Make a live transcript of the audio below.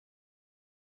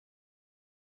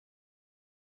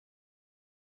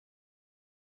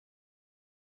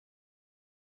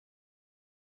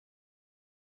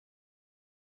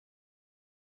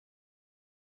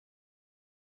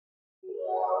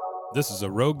This is a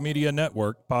Rogue Media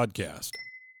Network podcast.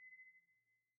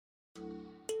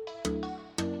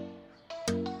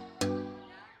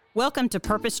 Welcome to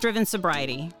Purpose Driven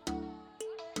Sobriety.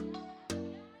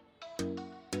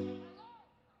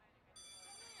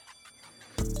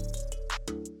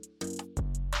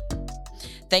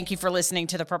 Thank you for listening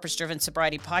to the Purpose Driven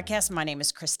Sobriety podcast. My name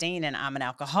is Christine and I'm an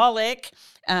alcoholic.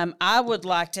 I would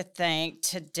like to thank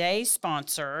today's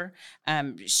sponsor.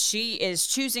 She is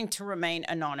choosing to remain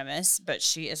anonymous, but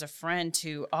she is a friend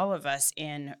to all of us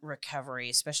in recovery,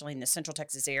 especially in the Central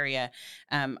Texas area.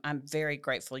 I'm very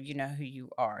grateful. You know who you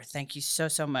are. Thank you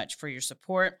so much for your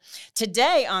support.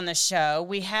 Today on the show,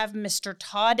 we have Mr.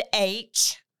 Todd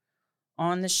H.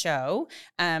 on the show.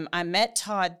 I met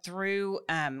Todd through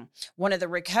one of the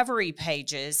recovery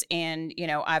pages, and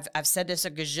I've said this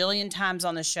a gazillion times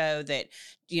on the show that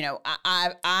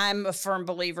I'm a firm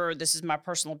believer. This is my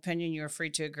personal opinion. You are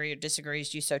free to agree or disagree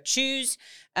as you so choose.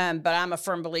 But I'm a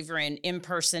firm believer in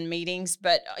in-person meetings.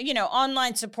 But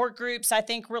online support groups, I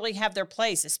think, really have their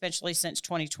place, especially since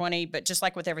 2020. But just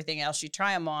like with everything else, you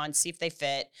try them on, see if they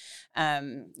fit.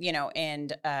 Find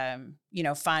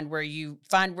where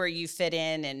you fit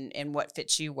in and what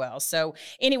fits you well. So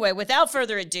anyway, without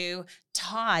further ado,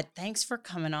 Todd, thanks for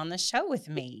coming on the show with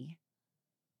me.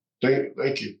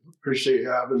 Thank you. Appreciate you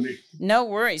having me. No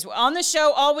worries. Well, on the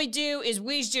show, all we do is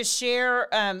we just share,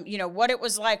 what it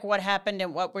was like, what happened,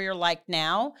 and what we're like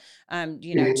now.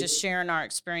 Just sharing our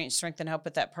experience, strength, and hope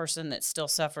with that person that still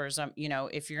suffers.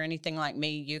 If you're anything like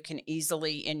me, you can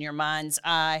easily, in your mind's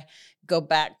eye, go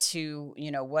back to,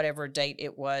 whatever date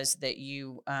it was that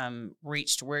you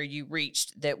reached where you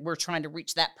reached, that we're trying to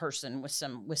reach that person with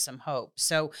some hope.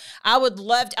 So I would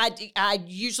love to, I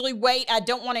usually wait. I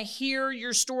don't want to hear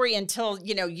your story until,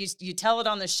 you tell it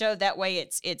on the show. That way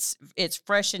it's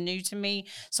fresh and new to me.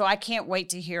 So I can't wait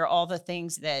to hear all the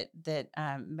things that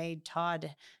made Todd.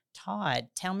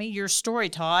 Tell me your story,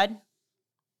 Todd.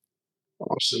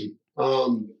 Awesome.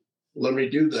 Let me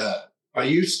do that.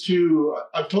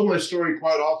 I've told my story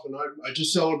quite often. I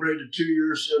just celebrated 2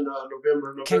 years in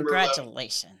November.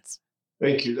 Congratulations. 11th.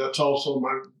 Thank you. That's also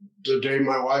the day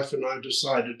my wife and I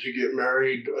decided to get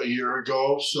married a year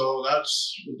ago. So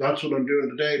that's what I'm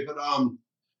doing today. But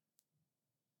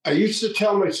I used to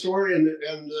tell my story, and it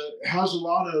has a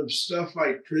lot of stuff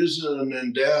like prison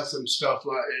and death and stuff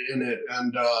like in it.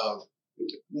 And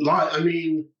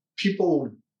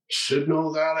people should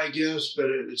know that, I guess, but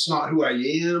it's not who I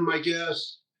am, I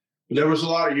guess. But there was a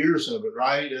lot of years of it,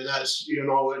 right? And that's,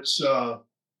 it's, I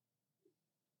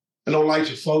don't like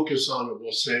to focus on it,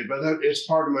 we'll say, but it's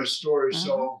part of my story. Uh-huh.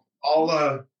 So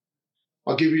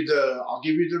I'll give you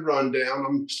the rundown.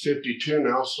 I'm 52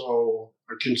 now, so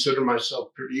I consider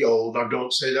myself pretty old. I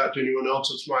don't say that to anyone else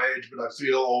that's my age, but I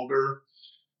feel older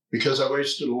because I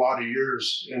wasted a lot of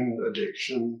years in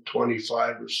addiction,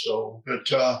 25 or so. But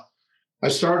I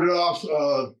started off,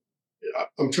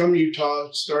 I'm from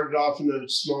Utah, started off in a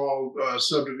small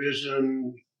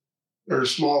subdivision or a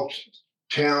small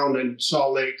town in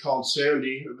Salt Lake called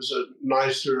Sandy. It was a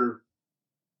nicer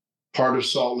part of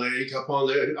Salt Lake up on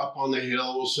the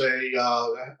hill, we'll say.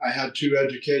 I had two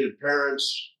educated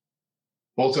parents.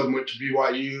 Both of them went to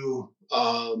BYU.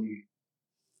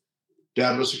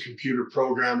 Dad was a computer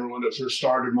programmer when it first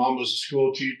started. Mom was a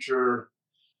school teacher.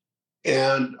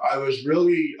 And I was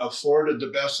really afforded the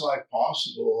best life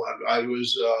possible. I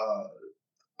was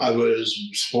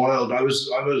spoiled. I was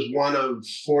one of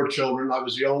four children. I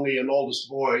was the only and oldest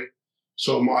boy.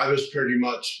 So I was pretty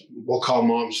much, we'll call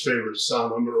Mom's favorite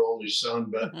son. I'm her only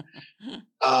son, but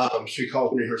she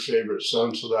calls me her favorite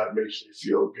son. So that makes me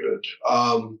feel good.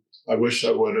 I wish I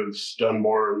would have done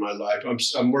more in my life.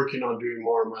 I'm working on doing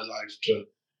more in my life to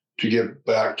give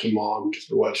back to Mom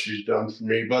for what she's done for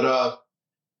me. But,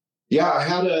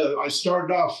 I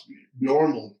started off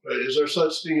normal. Is there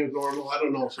such thing as normal? I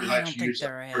don't know if we like to use that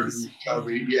word in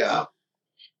recovery. Yeah.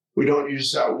 We don't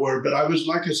use that word. But I was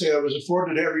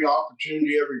afforded every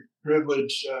opportunity, every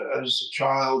privilege as a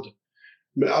child,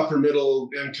 upper middle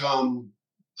income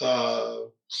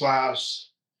class.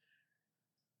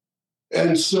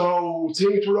 And so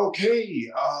things were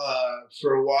okay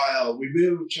for a while. We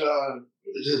moved.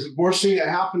 The worst thing that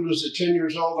happened was at 10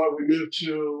 years old, we moved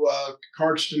to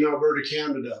Cardston, Alberta,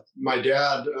 Canada. My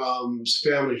dad's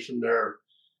family's from there.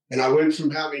 And I went from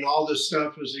having all this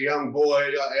stuff as a young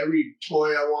boy, every toy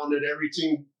I wanted,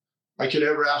 everything I could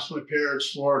ever ask my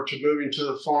parents for, to moving to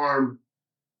the farm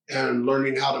and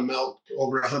learning how to milk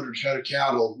over 100 head of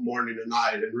cattle morning and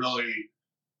night and really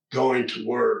going to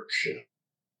work.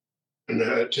 And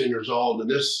at 10 years old, and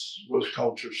this was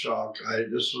culture shock.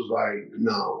 This was like,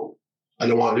 no, I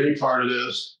don't want any part of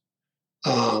this.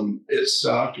 It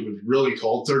sucked. It was really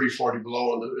cold, 30, 40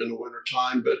 below in the winter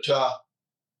time. But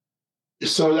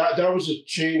so that was a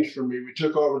change for me. We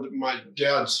took over my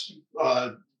dad's,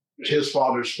 his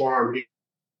father's farm.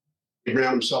 He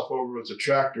ran himself over with a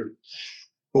tractor.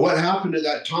 But what happened at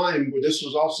that time, this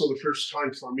was also the first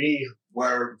time for me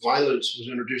where violence was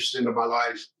introduced into my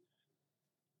life.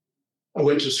 I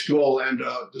went to school, and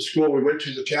the school we went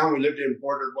to, the town we lived in,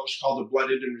 bordered what was called the Blood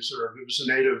Indian Reserve. It was a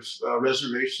native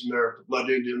reservation there, the Blood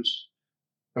Indians.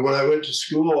 And when I went to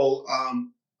school,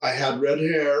 I had red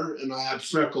hair, and I had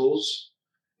freckles,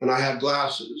 and I had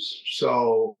glasses.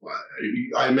 So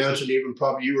I imagine even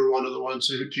probably you were one of the ones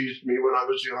who teased me when I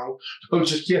was young. I'm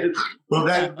just kidding. Well,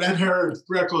 that red hair and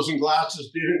freckles and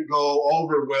glasses didn't go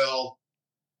over well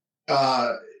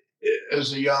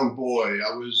as a young boy.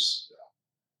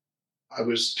 I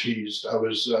was teased. I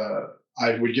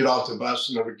would get off the bus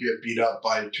and I would get beat up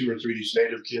by 2 or 3 of these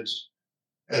native kids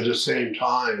at the same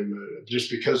time,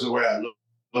 just because of the way I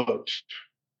looked.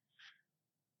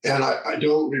 And I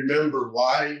don't remember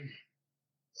why.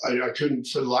 I couldn't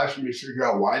for the life of me figure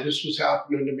out why this was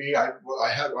happening to me. I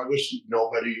wish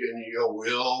nobody any ill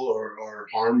will or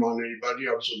harm on anybody.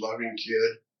 I was a loving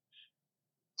kid.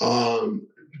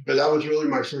 But that was really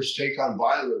my first take on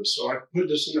violence. So I put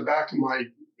this in the back of my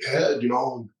head, and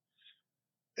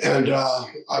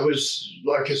I was,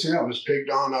 like I said, I was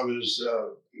picked on. I was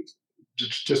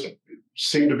just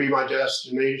seemed to be my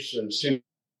destination, seemed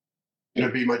to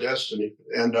be my destiny.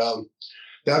 And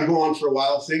that would go on for a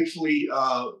while. Thankfully,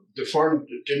 the farm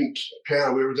didn't pan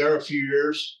out. We were there a few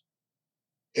years,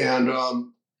 and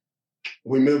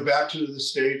we moved back to the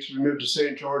States. We moved to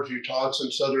St. George, Utah. It's in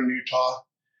southern Utah.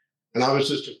 And I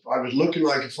was looking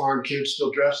like a farm kid,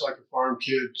 still dressed like a farm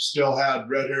kid, still had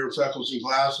red hair, freckles, and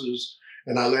glasses.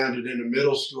 And I landed in a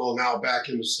middle school now back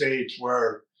in the States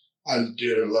where I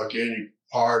didn't look any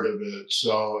part of it.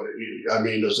 So, I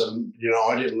mean,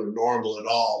 I didn't look normal at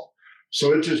all.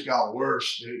 So it just got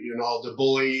worse, the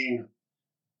bullying,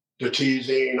 the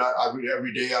teasing.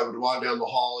 Every day I would walk down the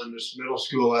hall in this middle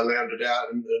school I landed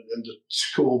at, and the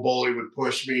school bully would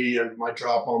push me and I'd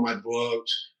drop all my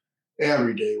books.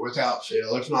 Every day, without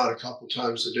fail, if not a couple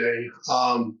times a day.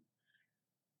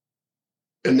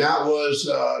 And that was,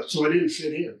 so I didn't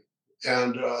fit in.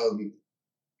 And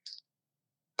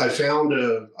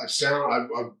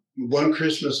one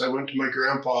Christmas I went to my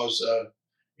grandpa's,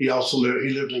 he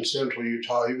lived in central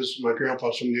Utah. My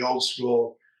grandpa's from the old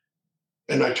school.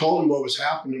 And I told him what was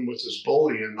happening with this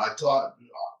bullying. I thought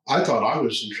I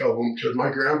was in trouble because my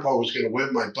grandpa was going to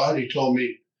whip my butt.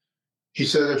 He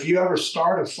said, if you ever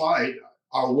start a fight,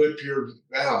 I'll whip your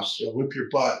ass, I'll whip your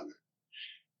butt.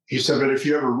 He said, but if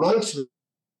you ever run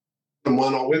from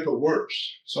one, I'll whip it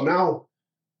worse. So now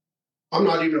I'm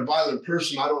not even a violent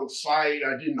person. I don't fight.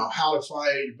 I didn't know how to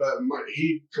fight, but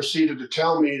he proceeded to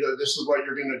tell me that this is what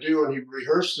you're going to do. And he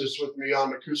rehearsed this with me on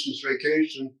the Christmas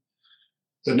vacation.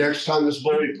 The next time this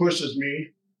bully pushes me,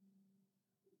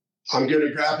 I'm going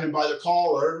to grab him by the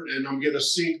collar and I'm going to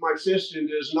sink my fist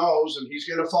into his nose and he's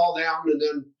going to fall down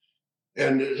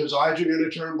and his eyes are going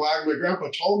to turn black. My grandpa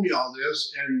told me all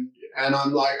this and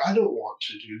I'm like, I don't want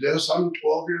to do this. I'm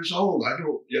 12 years old. I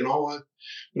don't,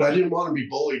 but I didn't want to be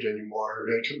bullied anymore.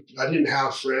 I didn't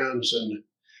have friends.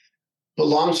 But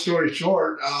long story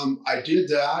short, I did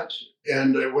that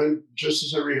and I went just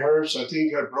as I rehearsed. I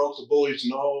think I broke the bully's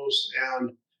nose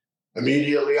and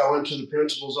immediately I went to the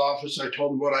principal's office. I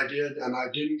told him what I did and I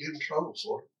didn't get in trouble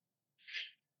for it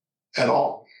at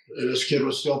all. And this kid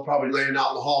was still probably laying out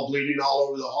in the hall, bleeding all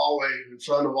over the hallway in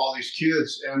front of all these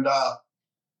kids. And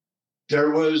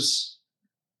there was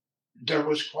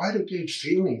quite a good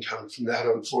feeling coming from that,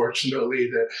 unfortunately,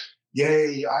 that,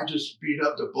 yay, I just beat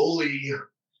up the bully.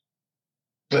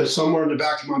 But somewhere in the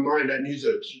back of my mind, I knew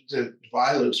that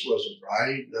violence wasn't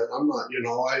right. I'm not,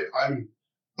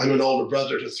 I'm an older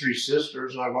brother to 3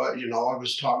 sisters, and I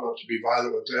was taught not to be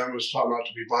violent with them. I was taught not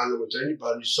to be violent with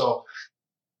anybody. So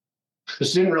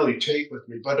this didn't really take with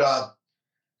me. But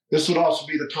this would also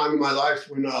be the time in my life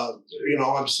when,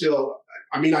 I'm still,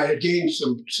 I had gained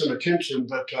some attention,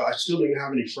 but I still didn't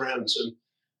have any friends. And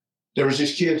there was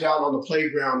these kids out on the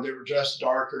playground. They were dressed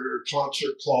darker,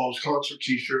 concert clothes, concert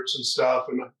T-shirts and stuff.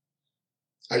 And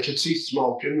I could see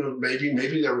smoking, or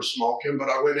maybe they were smoking, but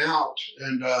I went out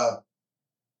and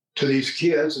to these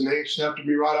kids and they accepted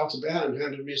me right off the bat and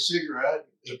handed me a cigarette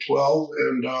at 12.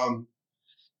 And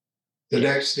the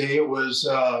next day it was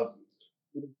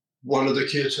one of the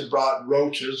kids had brought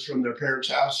roaches from their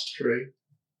parents' ashtray.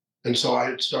 And so I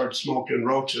had started smoking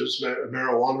roaches,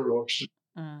 marijuana roaches.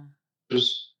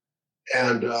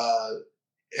 And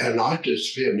And I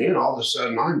just fitting in. All of a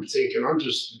sudden, I'm thinking I'm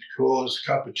just the coolest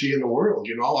cup of tea in the world.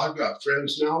 I've got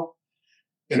friends now.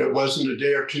 And it wasn't a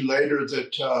day or two later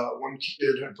that one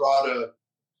kid had brought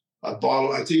a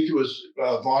bottle. I think it was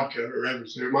vodka or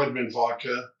Everclear. It might have been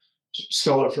vodka.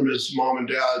 Stole it from his mom and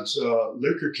dad's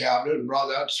liquor cabinet and brought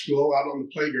that to school out on the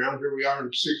playground. Here we are in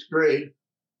 6th grade.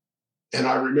 And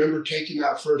I remember taking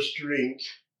that first drink.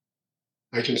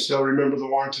 I can still remember the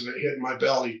warmth of it hitting my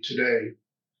belly today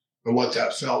and what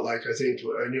that felt like. I think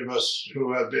any of us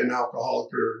who have been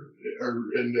alcoholic or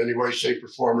in any way, shape, or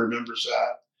form remembers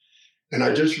that. And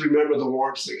I just remember the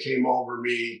warmth that came over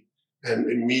me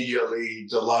and immediately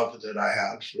the love that I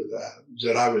had for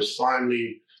that I was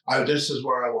finally, this is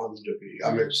where I wanted to be.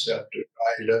 I'm accepted.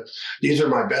 Right? These are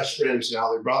my best friends now.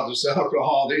 They brought this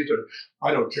alcohol.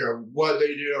 I don't care what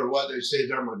they do or what they say,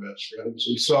 they're my best friends.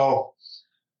 And so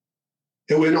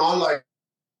it went on like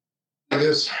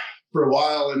this for a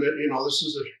while. And this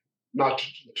is not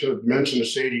to mention a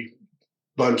shady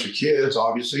bunch of kids,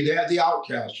 obviously. They had the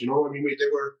outcasts, they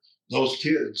were those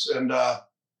kids. And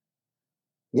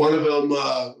one of them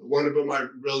I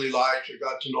really liked. I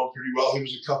got to know pretty well. He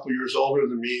was a couple years older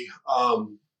than me.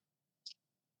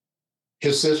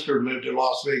 His sister lived in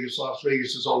Las Vegas. Las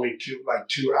Vegas is only 2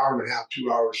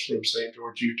 hours from St.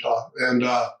 George, Utah. And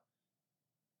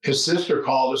his sister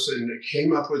called us and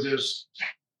came up with this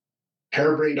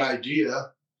harebrained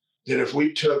idea that if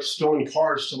we took stolen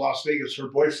cars to Las Vegas, her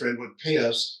boyfriend would pay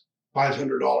us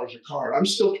 $500 a car. I'm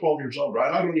still 12 years old,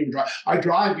 right? I don't even drive. I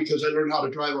drive because I learned how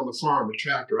to drive on the farm, a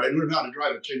tractor. I learned how to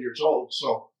drive at 10 years old.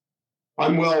 So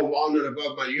I'm well on and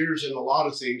above my years in a lot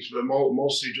of things, but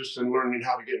mostly just in learning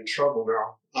how to get in trouble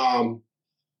now.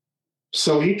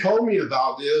 So he told me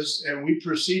about this, and we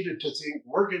proceeded to think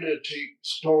we're going to take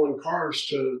stolen cars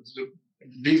to the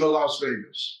Viva Las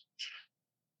Vegas.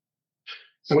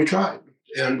 And we tried,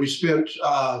 and we spent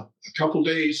a couple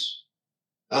days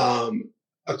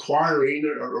acquiring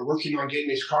or working on getting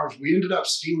these cars. We ended up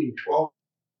stealing 12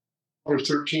 or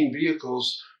 13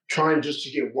 vehicles, trying just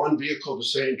to get one vehicle to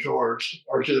St. George,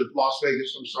 or to Las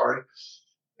Vegas, I'm sorry.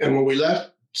 And when we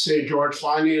left St. George,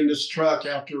 finally in this truck,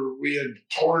 after we had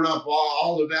torn up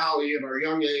all the valley at our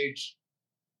young age,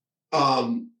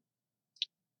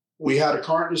 we had a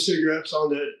carton of cigarettes on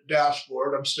the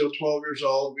dashboard. I'm still 12 years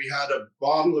old. We had a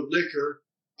bottle of liquor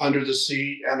under the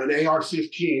seat and an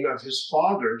AR-15 of his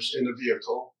father's in the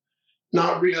vehicle,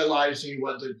 not realizing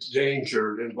what the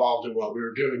danger involved in what we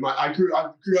were doing. I grew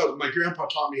up, my grandpa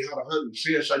taught me how to hunt and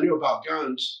fish. I knew about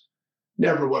guns.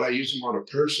 Never would I use them on a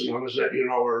person. I was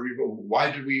or even,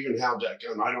 why did we even have that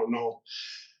gun? I don't know.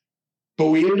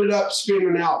 But we ended up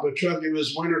spinning out. The truck, it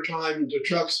was wintertime. The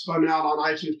truck spun out on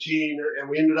I-15, and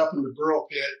we ended up in the burro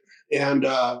pit. And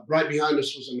right behind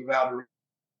us was a Nevada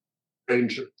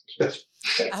Ranger.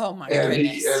 Oh, my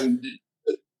goodness. goodness.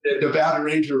 The Nevada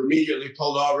Ranger immediately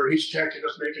pulled over. He's checking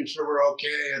us, making sure we're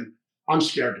okay. And I'm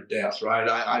scared to death, right?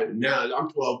 Now I'm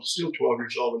 12, still 12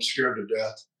 years old. I'm scared to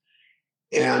death.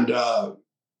 And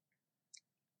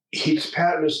he's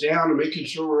patting us down and making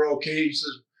sure we're okay. He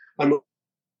says, I'm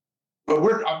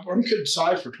good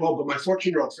size for 12, but my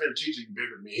 14-year-old friend, he's even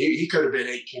bigger than me. He could have been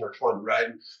 18 or 20, right?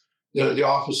 And the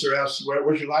officer asked,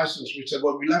 where's your license? We said,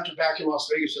 well, we left it back in Las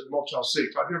Vegas at Motel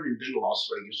 6. I've never even been to Las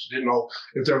Vegas. Didn't know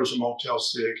if there was a Motel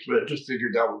 6, but just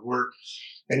figured that would work.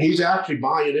 And he's actually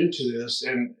buying into this.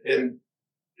 And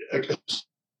a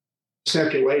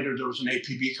second later, there was an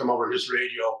APB come over his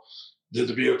radio. The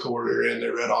vehicle we were in, they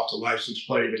read off the license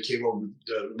plate. It came over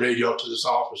the radio to this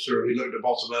officer, and he looked at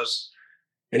both of us,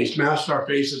 and he smashed our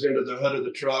faces into the hood of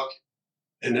the truck.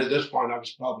 And at this point, I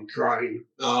was probably crying.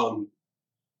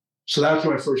 So that's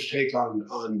my first take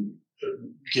on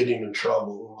getting in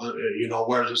trouble,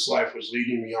 where this life was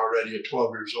leading me already at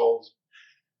 12 years old.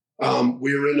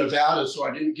 We were in Nevada, so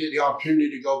I didn't get the opportunity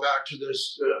to go back to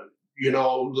this,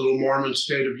 little Mormon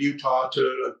state of Utah,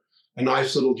 to a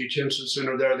nice little detention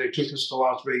center there. They took us to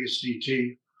Las Vegas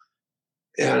DT.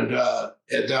 And at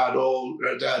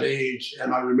that age,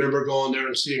 and I remember going there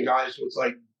and seeing guys with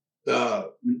like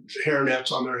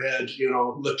hairnets on their heads,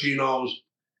 Latinos,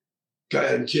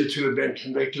 and kids who had been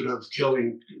convicted of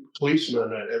killing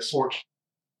policemen at 14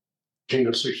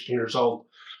 and 16 years old.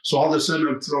 So all of a sudden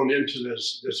I'm thrown into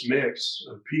this mix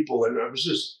of people, and it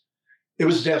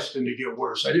was destined to get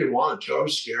worse. I didn't want it to. I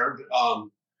was scared.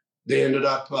 We ended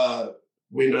up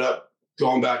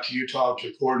going back to Utah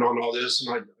to court on all this,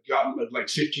 and I got like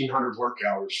 1,500 work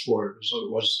hours for it. So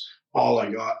it was all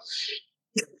I got.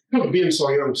 Being so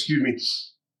young, excuse me.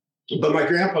 But my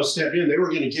grandpa stepped in. They were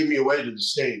going to give me away to the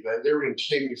state. They were going to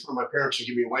take me from my parents and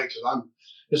give me away because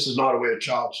this is not a way a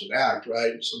child should act,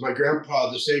 right? So my grandpa,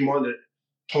 the same one that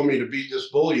told me to beat this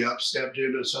bully up, stepped in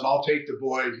and said, I'll take the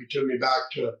boy. He took me back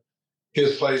to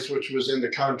his place, which was in the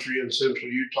country in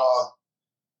central Utah.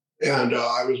 And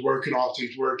I was working off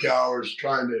these work hours,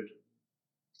 trying to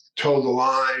toe the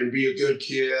line, be a good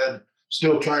kid,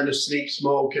 still trying to sneak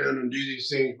smoke in and do these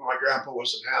things. My grandpa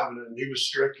wasn't having it, and he was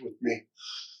strict with me.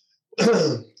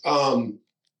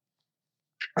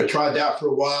 I tried that for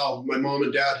a while. My mom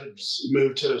and dad had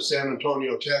moved to San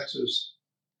Antonio, Texas.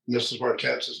 And this is where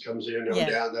Texas comes in. I'm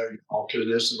down there because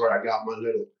this is where I got my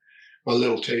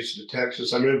little taste of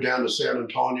Texas. I moved down to San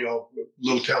Antonio, a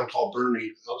little town called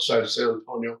Bernie, outside of San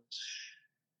Antonio.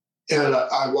 And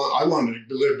I wanted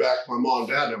to live back with my mom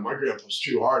and dad. And my grandpa was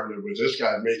too hard to live with. This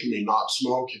guy making me not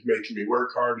smoke. He's making me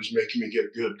work hard. He's making me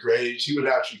get good grades. He would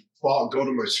actually go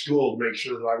to my school to make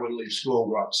sure that I wouldn't leave school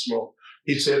and go out to smoke.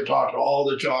 He'd sit and talk to all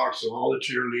the jocks and all the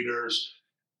cheerleaders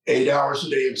 8 hours a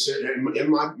day. And sit in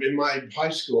my high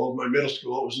school, my middle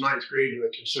school, it was ninth grade and I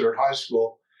considered high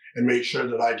school, and make sure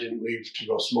that I didn't leave to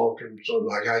go smoking. So I'm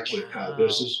like, I can't have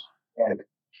this. Is hard.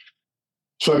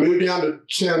 So I moved down to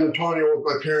San Antonio with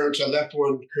my parents. I left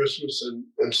one Christmas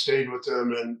and stayed with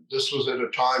them. And this was at a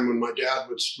time when my dad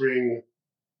would spring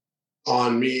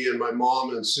on me and my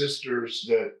mom and sisters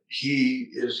that he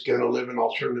is going to live an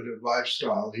alternative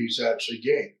lifestyle. He's actually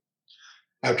gay.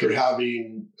 After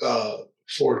having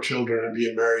 4 children and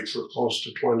being married for close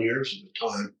to 20 years at the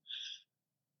time.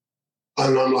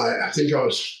 And I'm like, I think I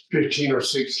was 15 or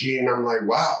 16. I'm like,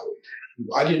 wow.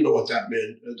 I didn't know what that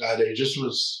meant at that age. This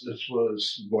was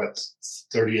what,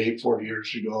 38, 40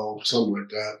 years ago, something like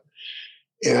that.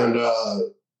 And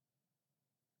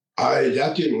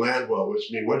that didn't land well with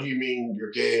me. What do you mean you're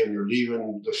gay and you're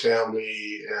leaving the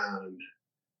family? And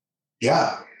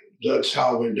yeah, that's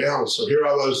how it went down. So here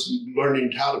I was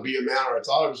learning how to be a man, or I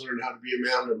thought I was learning how to be a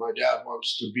man, and my dad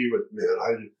wants to be with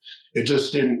men. It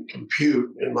just didn't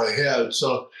compute in my head.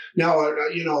 So now,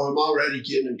 I'm already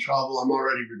getting in trouble. I'm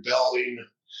already rebelling.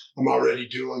 I'm already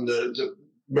doing the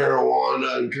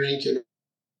marijuana and drinking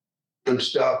and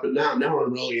stuff. But now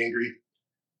I'm really angry.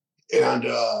 And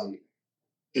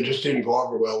it just didn't go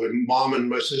over well. When Mom and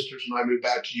my sisters and I moved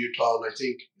back to Utah, and I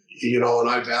think, and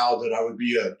I vowed that I would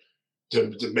be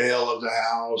the male of the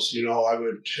house. I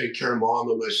would take care of Mom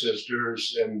and my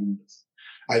sisters, and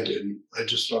I didn't. I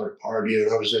just started partying.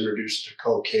 I was introduced to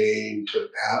cocaine, to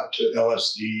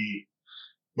LSD,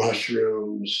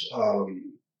 mushrooms.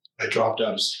 I dropped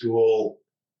out of school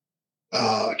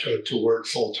to work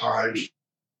full time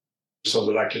so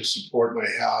that I could support my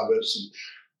habits. And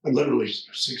I'm literally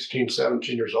 16,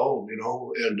 17 years old,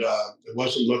 and it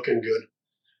wasn't looking good.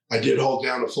 I did hold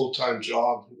down a full-time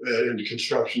job in the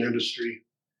construction industry.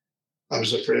 I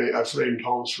framed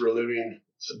homes for a living,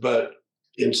 but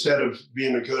instead of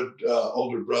being a good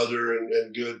older brother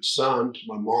and good son to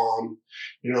my mom,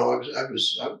 I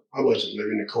wasn't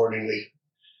living accordingly.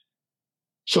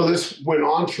 So this went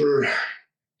on for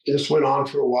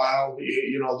a while.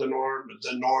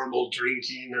 The normal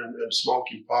drinking and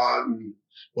smoking pot and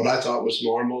what I thought was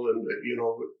normal, and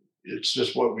it's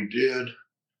just what we did.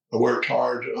 I worked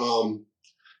hard.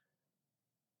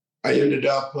 I ended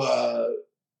up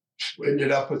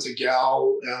with a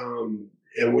gal,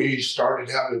 and we started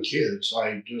having kids.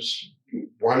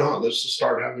 Why not? Let's just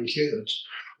start having kids.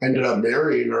 I ended up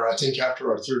marrying her, I think, after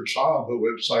our 3rd child, but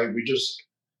it was like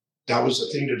that was the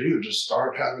thing to do, just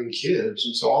start having kids.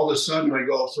 And so all of a sudden I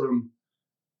go from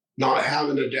not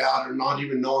having a dad or not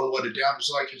even knowing what a dad was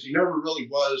like, because he never really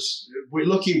was. We're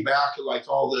looking back at like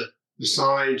all the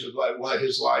signs of like what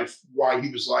his life, why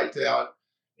he was like that.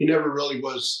 He never really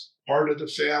was part of the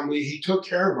family. He took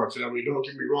care of our family. Don't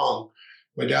get me wrong.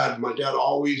 My dad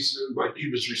always,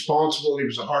 he was responsible. He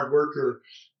was a hard worker,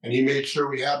 and he made sure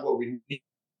we had what we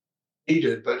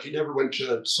needed, but he never went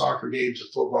to soccer games or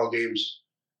football games,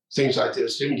 things like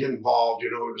this. Didn't get involved.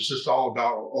 It was just all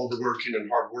about overworking and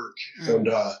hard work. And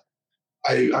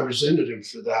I resented him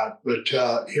for that. But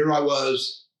here I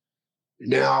was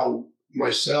now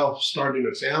myself starting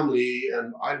a family,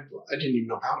 and I didn't even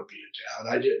know how to be a dad.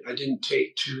 I didn't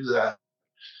take to that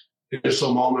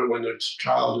initial moment when the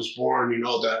child is born,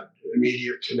 that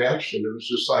immediate connection. It was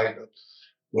just like,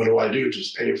 what do I do?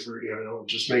 Just pay for,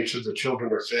 just make sure the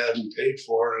children are fed and paid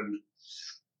for. And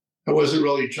I wasn't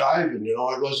really jiving,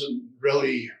 I wasn't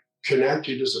really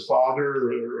connected as a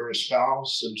father or a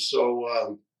spouse. And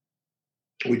so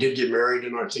we did get married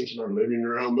in our living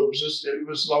room. It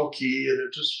was low key, and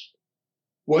it just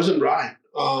wasn't right.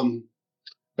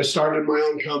 I started my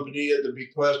own company at the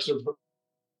bequest of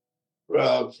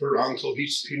her uncle. He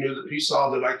knew that he saw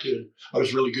that I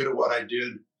was really good at what I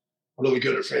did, really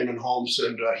good at framing homes,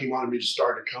 and he wanted me to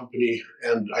start a company,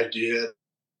 and I did.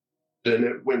 and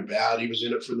it went bad. He was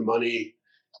in it for the money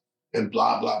and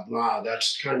blah, blah, blah.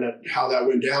 That's kind of how that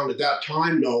went down. At that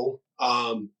time, though,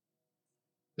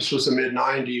 this was the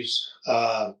mid-90s.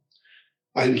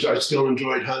 I still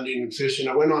enjoyed hunting and fishing.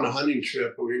 I went on a hunting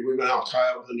trip. We went out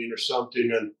coyote hunting or something,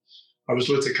 and I was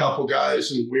with a couple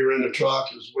guys, and we were in a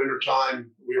truck. It was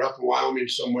wintertime. We were up in Wyoming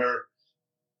somewhere.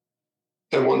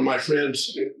 And one of my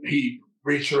friends, he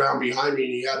reached around behind me,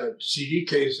 and he had a CD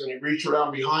case, and he reached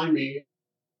around behind me,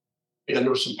 and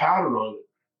there was some powder on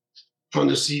it, on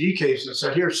the CD case, and it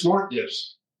said, "Here, snort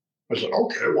this." I said,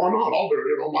 "Okay, why not? I'll do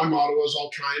it." My motto was, I'll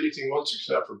try anything once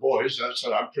except for boys. I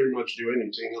said, I pretty much do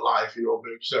anything in life,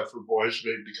 but except for boys,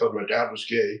 because my dad was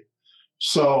gay.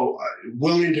 So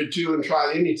willing to do and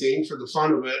try anything for the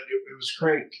fun of it. It was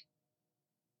crank.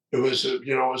 It was, it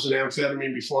was an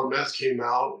amphetamine before meth came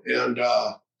out, and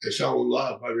I fell in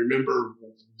love. I remember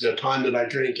the time that I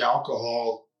drank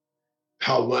alcohol,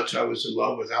 how much I was in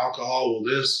love with alcohol. Well,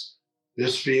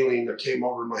 this feeling that came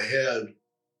over my head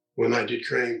when I did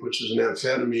crank, which is an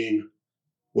amphetamine,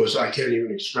 was I can't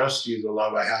even express to you the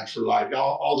love I had for life.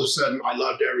 All of a sudden, I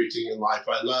loved everything in life.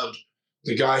 I loved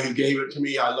the guy who gave it to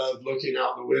me. I loved looking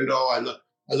out the window. I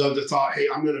love the thought, hey,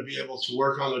 I'm going to be able to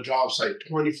work on the job site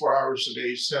 24 hours a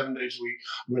day, 7 days a week.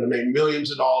 I'm going to make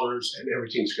millions of dollars, and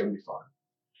everything's going to be fine.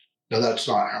 Now, that's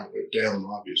not how it went down,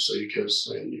 obviously, because,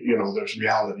 there's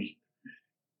reality.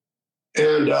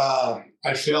 And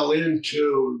I fell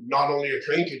into not only a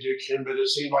crank addiction, but it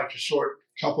seemed like a short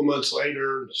couple months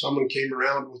later, someone came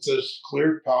around with this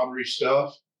clear powdery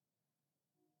stuff,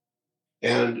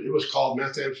 and it was called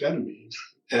methamphetamine.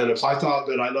 And if I thought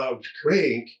that I loved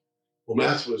crank, well,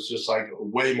 meth was just like a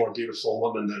way more beautiful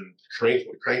woman than crank.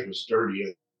 Crank was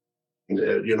dirty,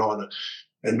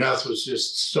 and meth was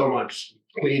just so much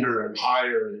cleaner and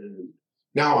higher. And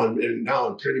now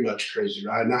I'm pretty much crazy,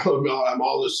 right? Now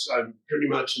I'm pretty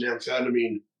much an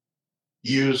amphetamine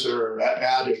user,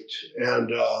 addict,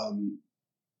 and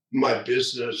my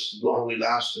business only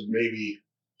lasted maybe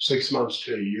 6 months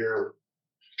to a year.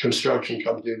 Construction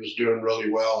company was doing really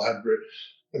well. I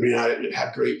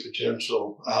had great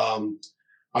potential.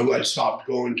 I'd stopped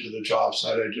going to the job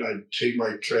site. I'd take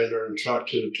my trailer and truck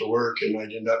to work, and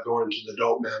I'd end up going to the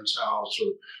dope man's house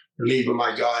or leaving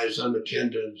my guys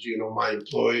unattended, my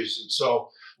employees. And so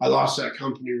I lost that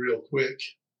company real quick.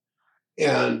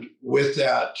 And with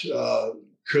that,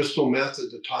 crystal meth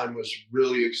at the time was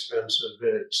really expensive.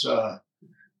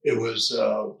 It was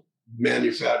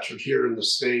manufactured here in the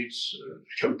States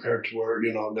compared to where,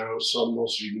 now it's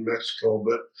mostly in Mexico.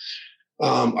 But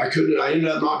I ended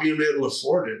up not being able to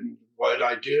afford it. And what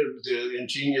I did, the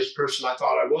ingenious person I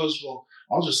thought I was, well,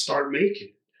 I'll just start making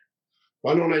it.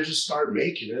 Why don't I just start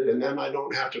making it? And then I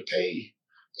don't have to pay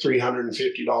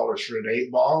 $350 for an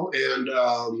 8-ball. And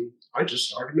I just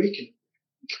started making it.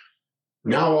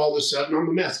 Now, all of a sudden, I'm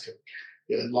a meth cook.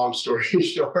 Yeah, long story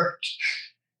short.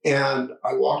 And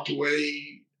I walked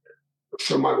away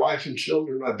from my wife and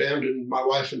children. I abandoned my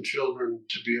wife and children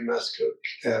to be a meth cook.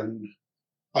 And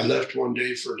I left one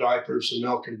day for diapers and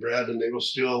milk and bread, and they will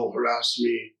still harass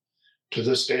me to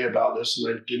this day about this.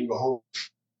 And I didn't go home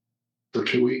for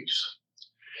 2 weeks.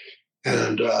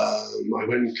 And I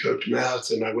went and cooked meth,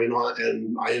 and I went on,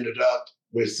 and I ended up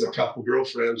with a couple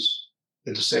girlfriends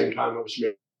at the same time I was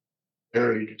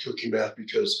married to cooking meth,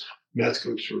 because meth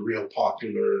cooks were real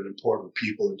popular and important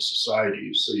people in society.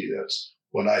 You see, that's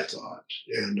what I thought.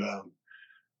 And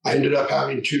I ended up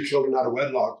having 2 children out of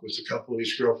wedlock with a couple of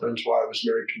these girlfriends while I was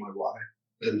married to my wife.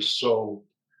 And so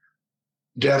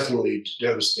definitely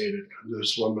devastated.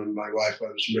 This woman, my wife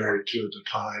I was married to at the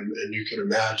time, and you can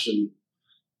imagine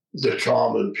the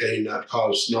trauma and pain that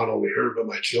caused not only her, but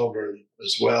my children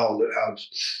as well, that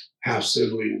have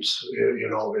siblings,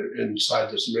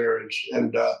 inside this marriage.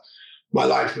 And my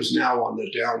life was now on the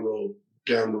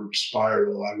downward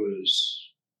spiral.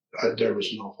 There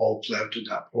was no hope left at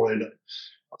that point.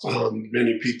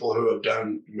 Many people who have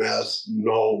done meth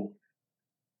know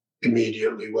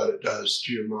immediately what it does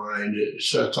to your mind. It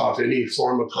shuts off any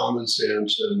form of common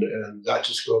sense, and that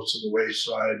just goes to the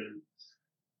wayside. And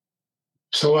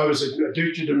so I was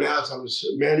addicted to meth. I was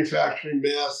manufacturing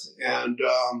meth, and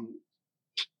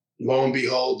lo and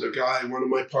behold, one of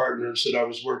my partners that I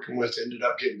was working with, ended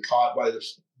up getting caught by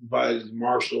the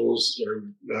marshals or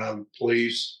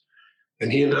police,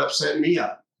 and he ended up setting me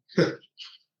up.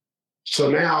 So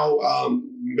now,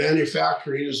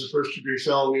 manufacturing is a first-degree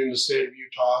felony in the state of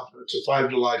Utah. It's a 5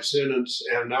 to life sentence,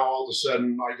 and now all of a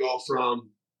sudden I go from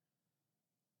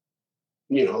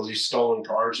these stolen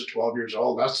cars at 12 years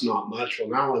old. That's not much. Well,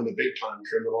 now I'm a big-time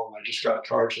criminal, and I just got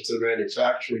charged with a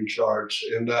manufacturing charge.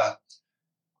 And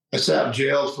I sat in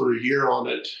jail for a year on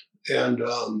it. And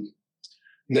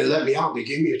And they let me out. They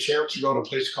gave me a chance to go to a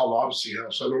place called Odyssey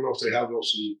House. I don't know if they have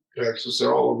those in Texas.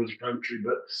 They're all over the country,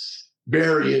 but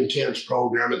very intense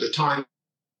program. At the time,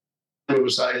 it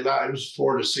was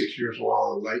 4 to 6 years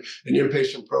long, like an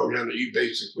inpatient program that you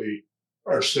basically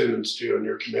are sentenced to and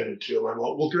you're committed to. And I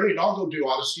went, well, great, I'll go do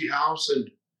Odyssey House.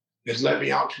 And it let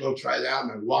me out to go try that.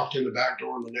 And I walked in the back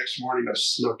door, and the next morning I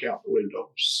snuck out the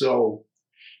window. So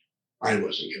I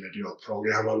wasn't going to do a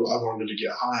program. I wanted to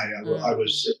get high. I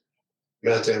was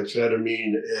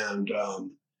methamphetamine, and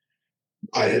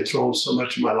I had thrown so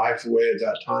much of my life away at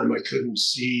that time. I couldn't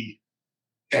see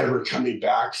ever coming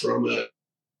back from it.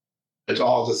 It's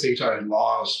all the things I had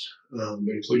lost,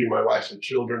 including my wife and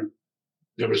children.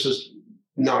 There was just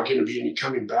not going to be any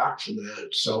coming back from that.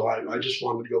 So I just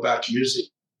wanted to go back to music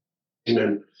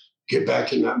and get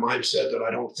back in that mindset that I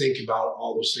don't think about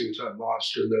all those things I've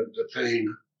lost or the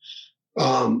pain.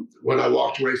 When I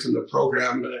walked away from the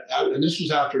program, and this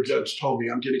was after a judge told me,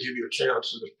 I'm going to give you a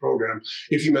chance to this program.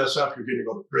 If you mess up, you're going to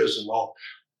go to prison. Well,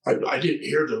 I didn't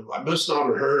hear them. I must not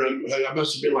have heard them. I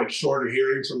must have been like short of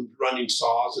hearing from running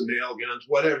saws and nail guns,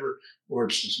 whatever, or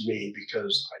it's just me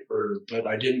because I heard, but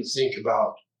I didn't think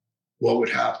about what would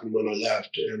happen when I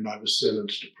left and I was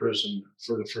sentenced to prison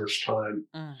for the first time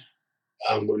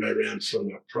when I ran from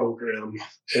the program.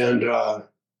 And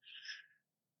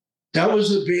that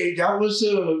was a big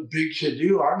to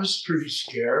do. I was pretty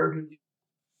scared.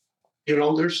 You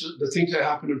know, there's the things that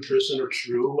happen in prison are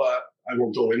true. I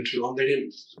won't go into them. They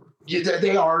didn't.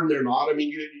 They are and they're not. I mean,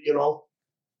 you know,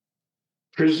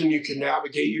 prison you can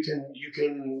navigate. You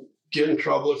can get in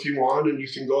trouble if you want, and you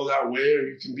can go that way, or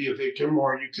you can be a victim,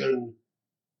 or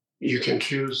you can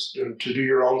choose to do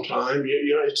your own time.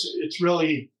 You know, it's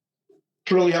really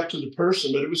up to the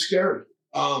person. But it was scary.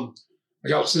 I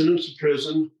got sentenced to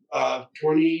prison.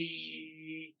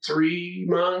 23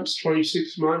 months,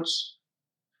 26 months.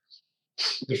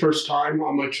 The first time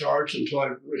on my charge until I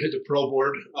hit the parole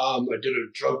board. I did a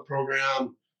drug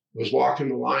program, was walking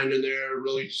the line in there,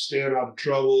 really staying out of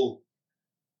trouble.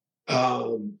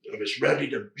 I was ready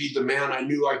to be the man I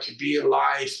knew I could be in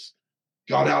life.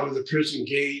 Got out of the prison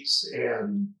gates,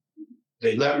 and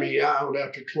they let me out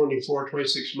after 24,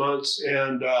 26 months.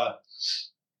 And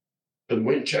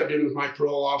went and checked in with my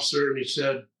parole officer, and he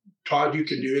said, Todd, you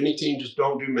can do anything, just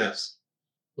don't do meth.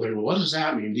 I'm like, well, what does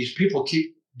that mean? These people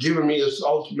keep giving me this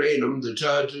ultimatum, the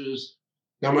judges,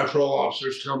 now my parole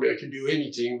officers tell me I can do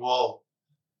anything. Well,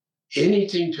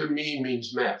 anything to me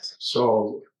means meth.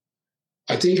 So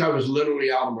I think I was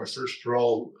literally out of my first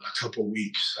parole a couple of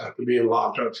weeks after being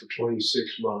locked up for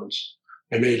 26 months.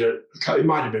 I made it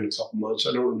might have been a couple months.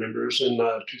 I don't remember. It was in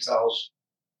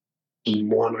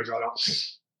 2001 I got out.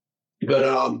 But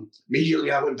immediately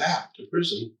I went back to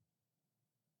prison.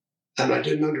 And I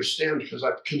didn't understand because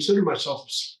I considered myself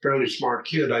a fairly smart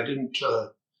kid. I didn't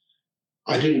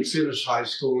finish high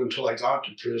school until I got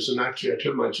to prison. Actually, I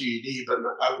took my GED, but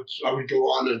I would go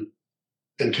on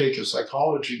and take a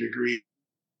psychology degree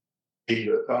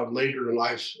later in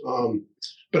life.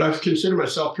 But I've considered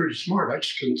myself pretty smart. I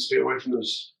just couldn't stay away from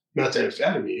this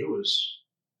methamphetamine.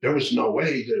 There was no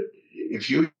way that if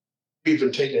you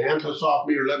even take the handcuffs off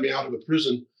me or let me out of the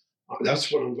prison, that's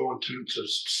what I'm going to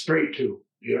straight to.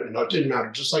 Yeah, and it didn't matter.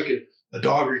 Just like a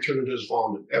dog returning to his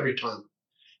vomit every time.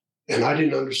 And I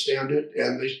didn't understand it,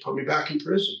 and they put me back in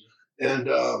prison. And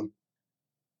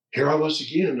here I was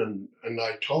again, and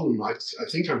I told them, I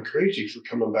think I'm crazy for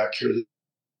coming back here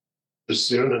this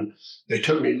soon. And they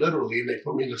took me literally, and they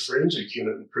put me in the forensic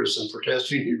unit in prison for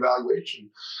testing and evaluation.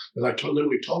 And I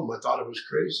literally told them I thought it was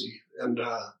crazy. And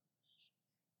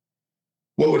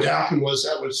what would happen was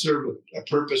that would serve a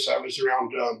purpose. I was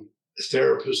around a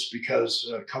therapist because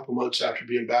a couple months after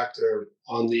being back there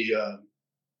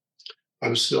I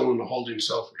was still in the holding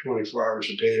cell for 24 hours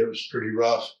a day. It was pretty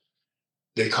rough.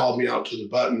 They called me out to the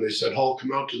button. They said, Hulk,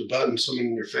 come out to the button. Someone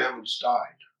in your family's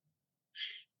died.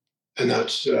 And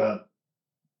that's a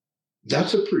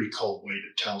pretty cold way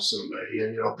to tell somebody.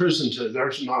 And, you know, prison,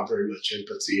 there's not very much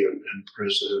empathy in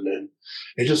prison. And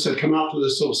they just said, come out to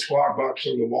this little squawk box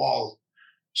on the wall.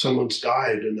 Someone's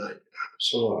died. And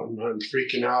so I'm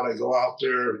freaking out. I go out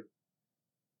there,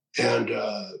 and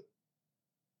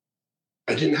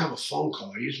I didn't have a phone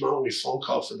call. I used my only phone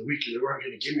call for the week, and they weren't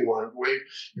going to give me one. Wait,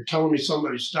 you're telling me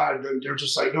somebody's died. And they're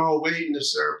just like, no, wait, and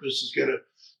this therapist is going to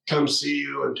come see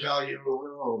you and tell you,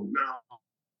 oh,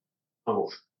 no.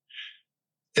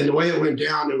 And the way it went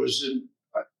down, it was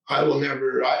I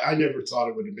never thought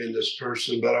it would have been this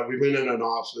person, but we went in an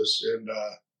office, and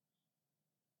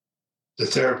the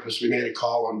therapist, we made a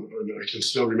call on, and I can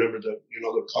still remember the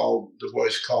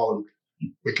voice call, and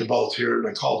we could both hear it. And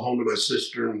I called home to my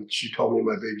sister, and she told me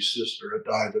my baby sister had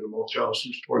died in a motel. She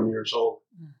was 20 years old.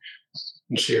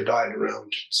 And she had died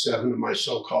around 7 of my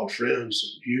so-called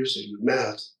friends using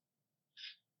meth.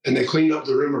 And they cleaned up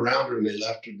the room around her and they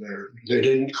left her there. They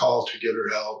didn't call to get her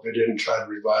help. They didn't try to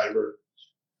revive her.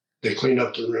 They cleaned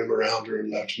up the room around her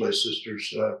and left my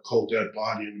sister's cold dead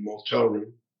body in the motel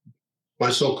room. My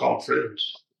so-called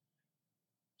friends.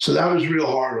 So that was real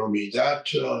hard on me. That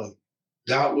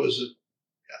was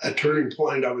a turning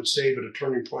point, I would say, but a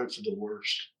turning point for the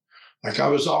worst. Like I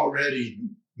was already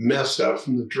messed up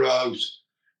from the drugs,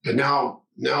 but now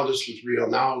this was real.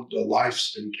 Now the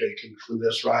life's been taken from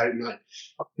this, right? And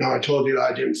I told you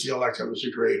that I didn't feel like I was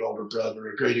a great older brother,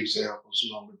 a great example as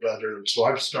an older brother. And so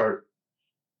I've started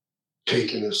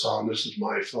taking this on. This is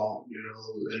my fault,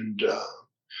 and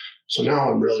so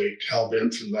now I'm really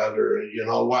hell-bent for leather. And,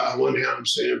 on one hand, I'm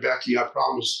saying, Becky, I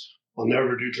promise I'll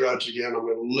never do drugs again. I'm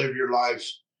going to live your life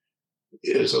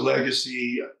as a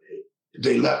legacy.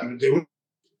 They wouldn't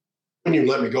even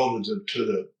let me go to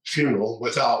the funeral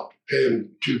without paying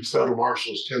 2 federal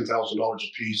marshals $10,000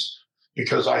 a piece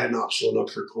because I had not shown up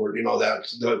for court.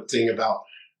 That's the thing about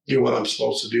doing what I'm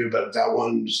supposed to do, but that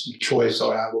one choice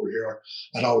I have over here,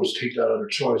 I'd always take that other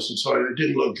choice. And so it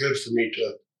didn't look good for me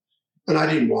and I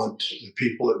didn't want the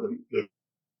people at the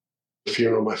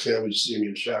funeral, my family, to see me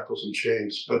in shackles and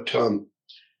chains. But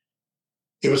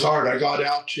it was hard. I got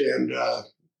out, and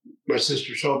my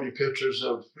sister showed me pictures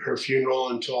of her funeral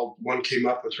until one came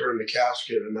up with her in the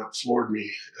casket, and that floored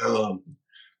me.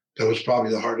 That was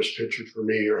probably the hardest picture for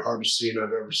me, or hardest scene I've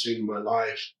ever seen in my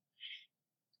life.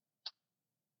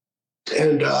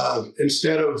 And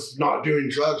instead of not doing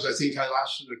drugs, I think I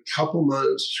lasted a couple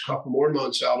more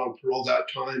months out on parole that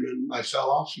time, and I fell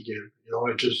off again.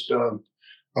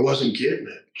 I wasn't getting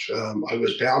it. I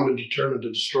was bound and determined to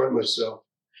destroy myself.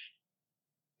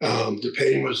 The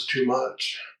pain was too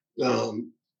much. I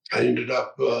ended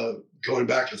up going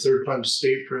back a third time to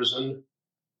state prison,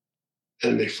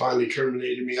 and they finally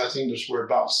terminated me. I think we're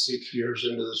about 6 years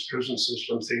into this prison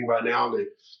system thing by now.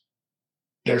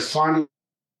 They're finally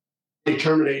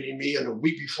terminating me, and a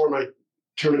week before my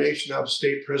termination out of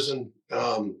state prison,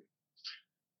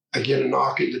 I get a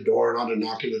knock at the door, not a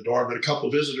knock at the door, but a couple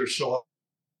of visitors show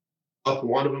up.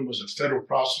 One of them was a federal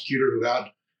prosecutor who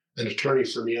had an attorney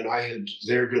for me, and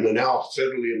they're going to now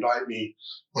federally indict me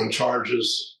on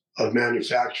charges of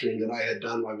manufacturing that I had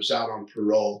done when I was out on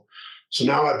parole. So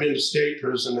now I've been to state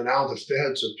prison, and now the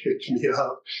feds have picked me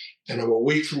up, and I'm a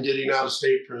week from getting out of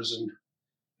state prison,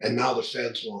 and now the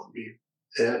feds want me.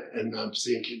 And I'm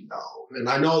thinking, no. And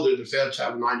I know that the feds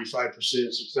have a 95%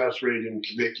 success rate in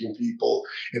convicting people.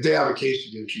 If they have a case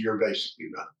against you, you're basically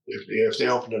done. If they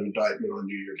open an indictment on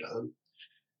you, you're done.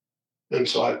 And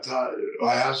so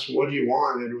I asked, what do you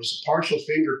want? And it was a partial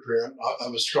fingerprint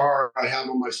of a scar I have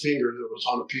on my finger that was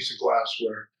on a piece of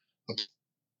glassware. A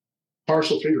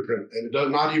partial fingerprint. And it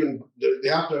does not even, they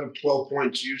have to have 12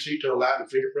 points usually to a Latin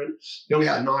fingerprint. They only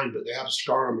had 9, but they had a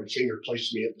scar on my finger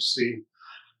placed me at the scene.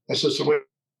 I said, so what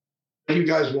do you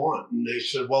guys want? And they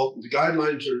said, well, the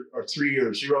guidelines are 3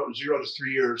 years, 0 to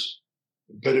 3 years.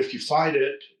 But if you fight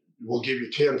it, we'll give you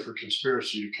 10 for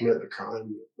conspiracy to commit the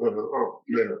crime. Oh,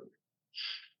 man.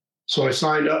 So I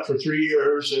signed up for 3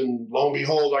 years, and lo and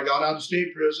behold, I got out of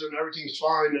state prison. Everything's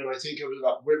fine. And I think I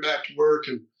went back to work.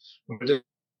 And within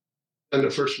the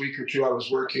first week or two I was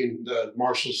working, the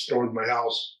marshals stormed my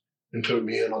house and took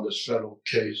me in on this federal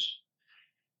case.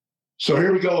 So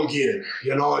here we go again.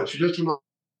 It's just when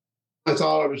I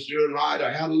thought I was doing right,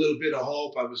 I had a little bit of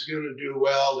hope. I was going to do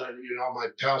well, that, my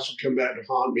past would come back to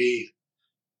haunt me.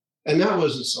 And that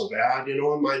wasn't so bad. It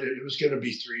was going to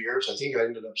be 3 years. I think I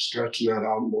ended up stretching that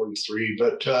out more than 3.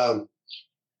 But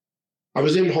I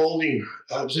was in a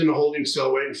holding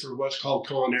cell waiting for what's called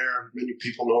Con Air. Many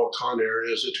people know what Con Air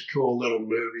is. It's a cool little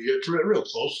movie. It's real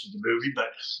close to the movie, but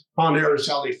Con Air is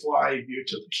how they fly you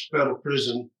to the federal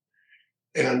prison.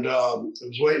 And I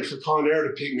was waiting for Con Air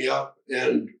to pick me up,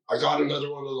 and I got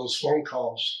another one of those phone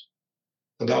calls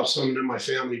about someone in my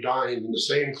family dying in the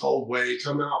same cold way.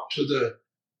 Come out to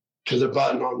the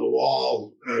button on the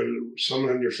wall, and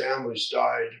someone in your family's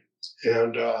died.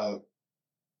 And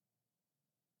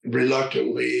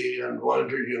reluctantly, and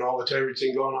wondered, with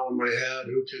everything going on in my head,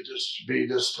 who could this be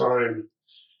this time?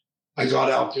 I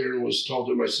got out there and was told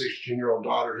that my 16-year-old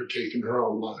daughter had taken her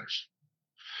own life.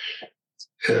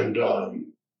 And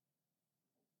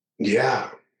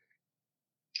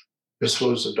this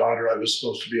was the daughter I was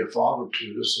supposed to be a father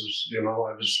to. This is, I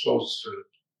was supposed to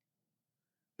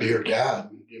be her dad.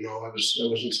 I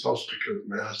wasn't supposed to cook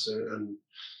meth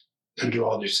and do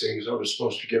all these things. I was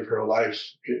supposed to give her a life,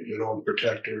 and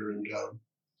protect her. And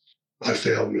I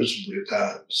failed miserably at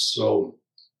that. So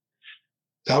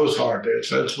that was hard. The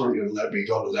feds weren't going to let me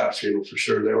go to that funeral for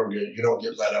sure. They weren't going. You don't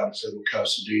get let out of federal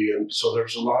custody, and so there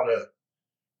was a lot of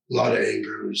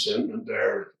anger and resentment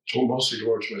there, mostly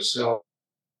towards myself.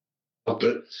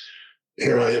 But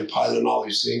here I am piling all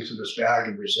these things in this bag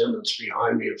of resentments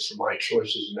behind me for my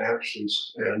choices and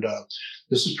actions. And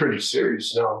this is pretty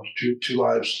serious now. Two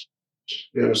lives,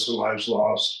 innocent lives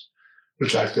lost,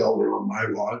 which I felt were on my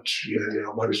watch,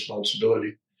 my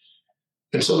responsibility.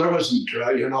 And so there wasn't,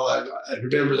 I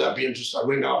remember that being I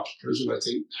went out to prison, I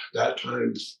think that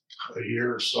time, a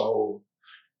year or so.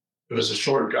 It was a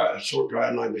short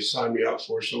guideline they signed me up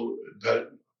for, so that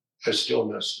I still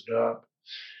messed it up.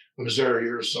 I was there a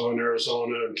year or so in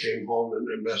Arizona and came home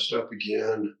and messed up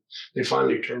again. They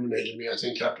finally terminated me, I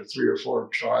think, after 3 or 4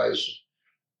 tries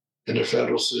in the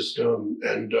federal system.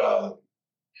 And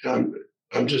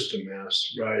I'm just a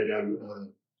mess, right?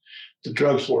 The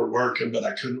drugs weren't working, but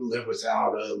I couldn't live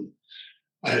without them.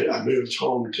 I moved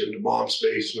home to mom's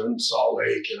basement in Salt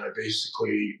Lake, and I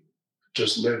basically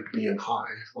just lived being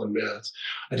high on meth.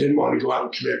 I didn't want to go out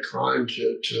and commit crime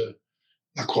to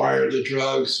acquire the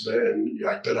drugs, but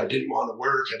I didn't want to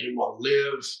work. I didn't want to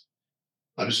live.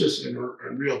 I was just in a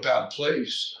real bad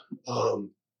place. And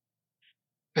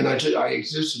I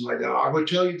existed like that. I would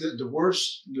tell you that the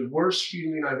worst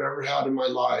feeling I've ever had in my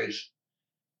life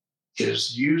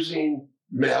is using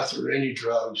meth or any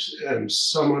drugs and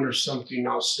someone or something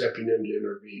not stepping in to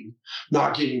intervene,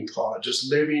 not getting caught, just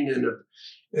living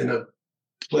in a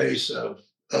place of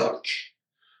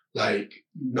like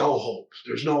no hope.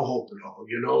 There's no hope at all,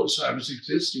 So I was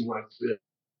existing like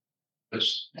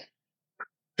this.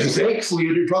 And thankfully,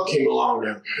 the drug came along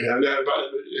now.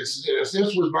 But if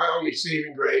this was my only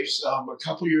saving grace, a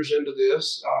couple years into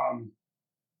this,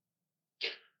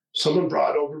 someone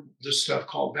brought over this stuff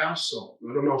called bath salt.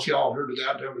 I don't know if y'all heard of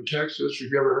that down in Texas. Have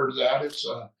you ever heard of that? It's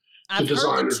I've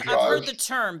heard the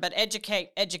term, but educate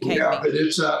me. Yeah, but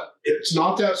it's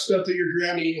not that stuff that your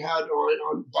granny had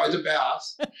on by the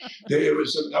bath.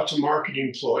 That's a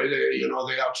marketing ploy. They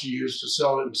actually use to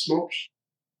sell it in smoke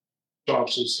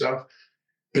shops and stuff.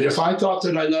 But if I thought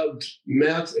that I loved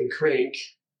meth and crank,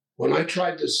 when I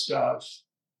tried this stuff,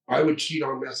 I would cheat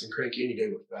on meth and crank any day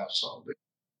with bath salt.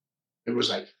 It was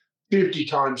like 50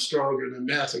 times stronger than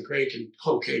meth and crank and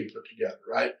cocaine put together,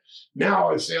 right? Now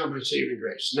I found my saving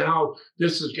grace. Now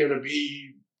this is going to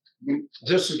be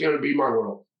my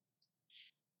world.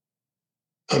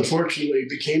 Unfortunately, it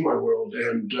became my world,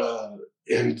 and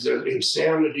the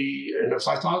insanity. And if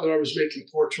I thought that I was making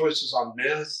poor choices on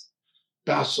meth,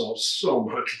 bath salt's so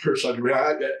much worse.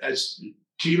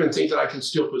 To even think that I can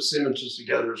still put sentences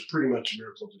together is pretty much a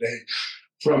miracle today.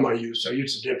 From my use, I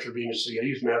used it intravenously. I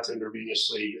used meth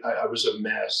intravenously. I was a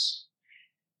mess.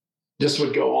 This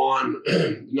would go on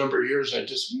a number of years. I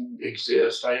just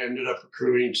exist. I ended up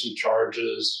accruing some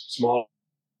charges, smaller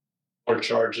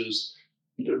charges.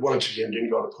 Once again, didn't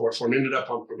go to court for them. Ended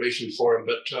up on probation for them.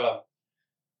 But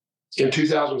in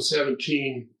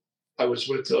 2017, I was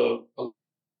with a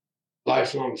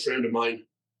lifelong friend of mine,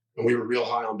 and we were real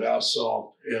high on bath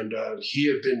salt. And he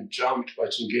had been jumped by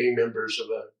some gang members of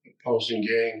a opposing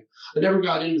gang. I never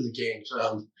got into the gangs.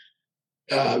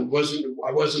 I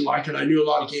wasn't like it. I knew a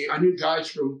lot of gangs. I knew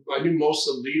most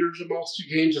of the leaders of most of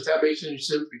the gangs, if that makes any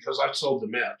sense, because I sold the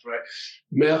meth, right?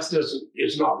 Meth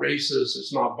is not racist.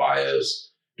 It's not biased.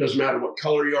 Doesn't matter what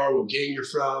color you are, what gang you're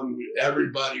from.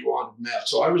 Everybody wanted meth.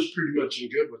 So I was pretty much in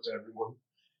good with everyone.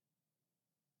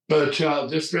 But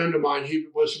this friend of mine, he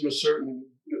was from a certain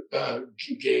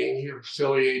gang, he was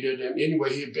affiliated, and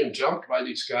anyway, he had been jumped by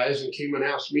these guys and came and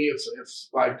asked me if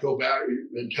I'd go back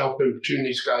and help him tune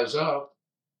these guys up.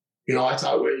 I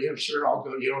thought, well, yeah, sure, I'll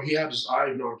go. He had his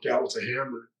eye knocked out with a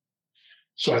hammer.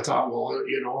 So I thought, well,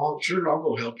 sure, I'll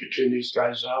go help you tune these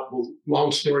guys up. Well,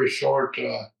 long story short,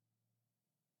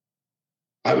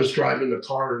 I was driving the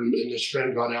car and this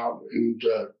friend got out and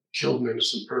killed an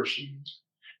innocent person.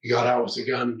 He got out with a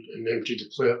gun and emptied the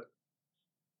clip.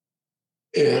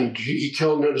 And he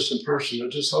killed an innocent person.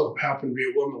 It just so happened to be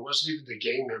a woman. It wasn't even the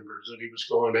gang members that he was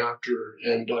going after.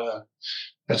 And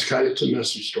it's a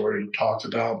messy story to talk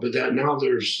about. But that now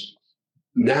there's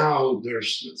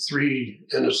 3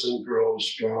 innocent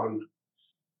girls gone,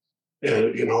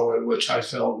 and which I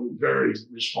felt very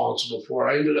responsible for.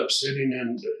 I ended up sitting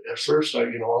in. At first,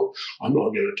 I'm not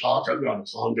going to talk. I've got a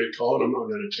convict code. I'm not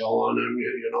going to tell on him,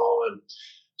 and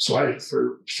so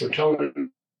for telling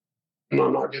him. And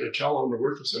I'm not going to tell them to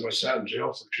work with him. I sat in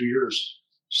jail for 2 years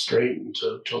straight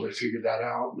until they figured that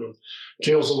out. And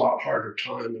jail's a lot harder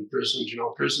time than prisons.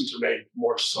 Prisons are made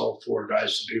more so for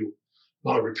guys to do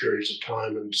longer periods of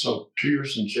time. And so 2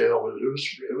 years in jail,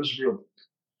 it was real,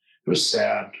 it was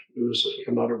sad. It was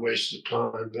another waste of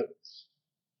time, but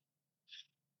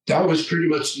that was pretty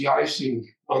much the icing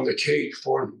on the cake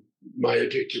for my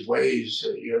addictive ways.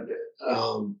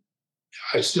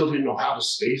 I still didn't know how to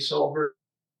stay sober.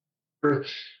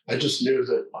 I just knew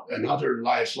that another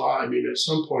life lie. I mean, at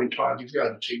some point, Todd, you've got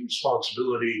to take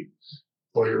responsibility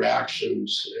for your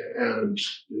actions and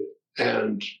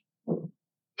and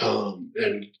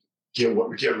get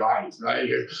right. I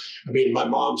mean, my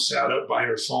mom sat up by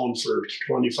her phone for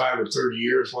 25 or 30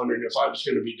 years, wondering if I was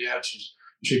going to be dead.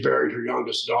 She buried her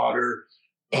youngest daughter.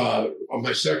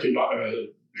 My second,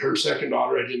 her second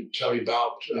daughter, I didn't tell you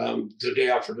about. The day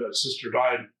after that sister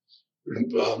died,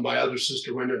 my other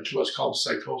sister went into what's called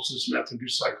psychosis,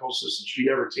 meth-induced psychosis, and she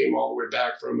never came all the way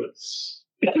back from it.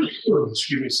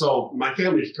 Excuse me. So my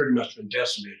family's pretty much been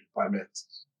decimated by meth.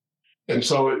 And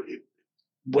so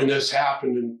when this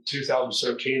happened in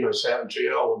 2017, I sat in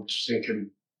jail and just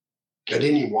thinking, I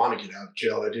didn't even want to get out of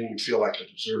jail. I didn't even feel like I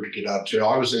deserved to get out of jail.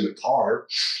 I was in the car.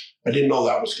 I didn't know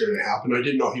that was going to happen. I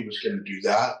didn't know he was going to do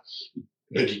that,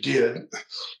 but he did.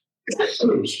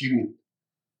 Excuse me.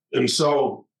 And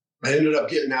so I ended up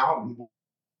getting out, and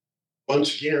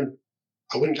once again,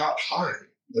 I went and got high.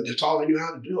 But that's all I knew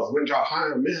how to do. I went and got high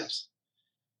on meth.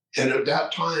 And at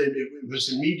that time, it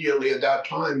was immediately at that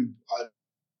time,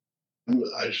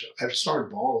 I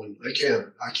started bawling. I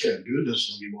can't do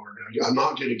this anymore. I'm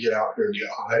not going to get out here and get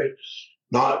high.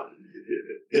 Not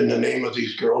in the name of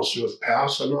these girls who have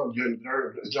passed. I'm not going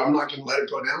to let it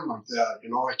go down like that.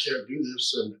 I can't do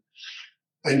this. And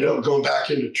I ended up going back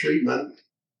into treatment,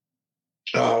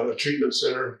 a treatment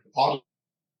center,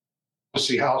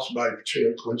 Odyssey House by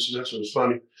coincidence. It was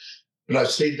funny. But I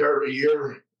stayed there a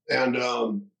year and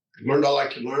learned all I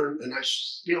could learn, and I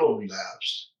still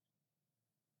relapsed.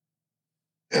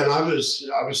 And I was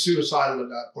suicidal at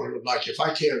that point. I'm like, if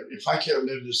I can't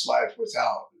live this life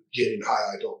without getting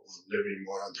high, I don't want to live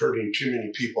anymore. I'm hurting too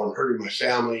many people. I'm hurting my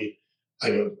family.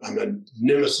 I'm a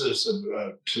nemesis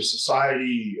to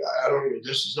society.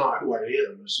 This is not who I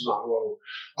am. This is not who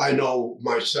I know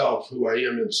myself, who I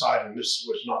am inside. And this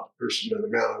was not the person and the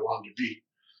man I wanted to be.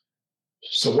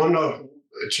 So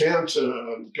a chance,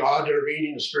 God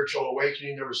intervening, a spiritual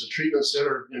awakening. There was a treatment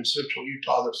center in Central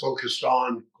Utah that focused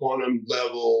on quantum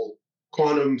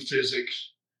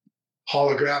physics,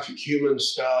 holographic human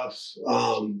stuff,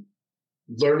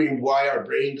 learning why our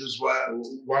brain does what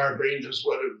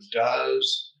it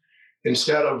does.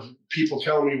 Instead of people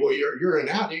telling me, well, you're an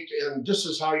addict and this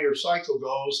is how your cycle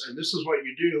goes and this is what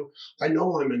you do. I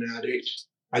know I'm an addict.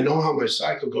 I know how my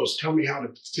cycle goes. Tell me how to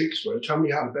fix it. Tell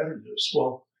me how to better this.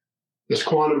 Well, this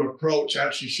quantum approach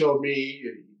actually showed me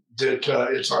that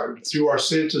it's through our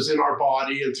senses in our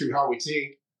body and through how we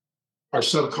think, our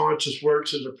subconscious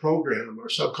works as a program. Our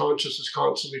subconscious is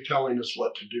constantly telling us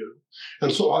what to do. And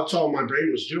so that's all my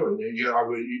brain was doing. You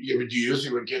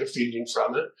would get a feeling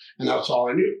from it, and that's all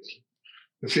I knew.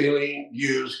 The feeling,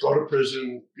 use, go to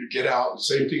prison, get out,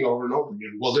 same thing over and over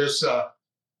again. Well, this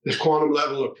quantum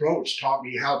level approach taught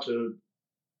me how to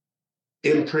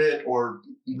imprint or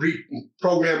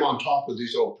reprogram on top of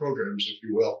these old programs, if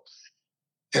you will.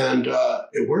 And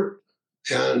it worked.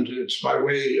 And it's by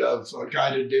way of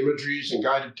guided imageries and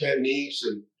guided techniques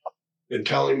and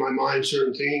telling my mind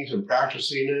certain things and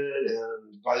practicing it.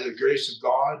 And by the grace of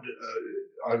God,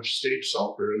 I've stayed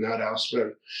sober in that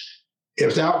aspect.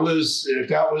 If that was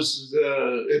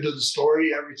the end of the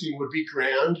story, everything would be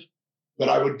grand. But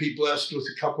I would be blessed with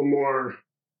a couple more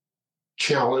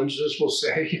challenges, we'll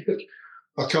say.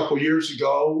 A couple years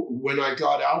ago, when I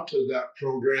got out of that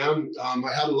program,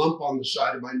 I had a lump on the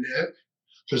side of my neck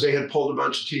because they had pulled a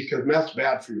bunch of teeth. Because meth's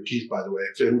bad for your teeth, by the way.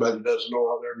 If anybody doesn't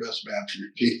know out there, meth's bad for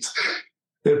your teeth.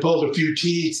 They pulled a few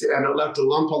teeth, and it left a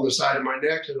lump on the side of my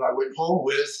neck that I went home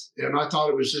with. And I thought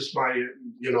it was just my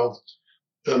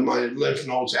lymph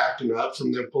nodes acting up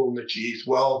from them pulling the teeth.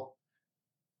 Well,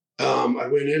 I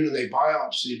went in and they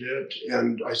biopsied it,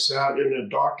 and I sat in a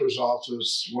doctor's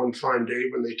office one fine day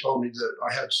when they told me that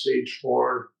I had stage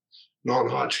 4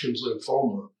 non-Hodgkin's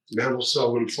lymphoma, mantle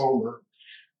cell lymphoma.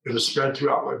 It was spread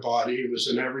throughout my body. It was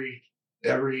in every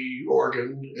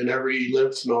organ, in every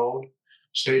lymph node,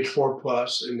 stage 4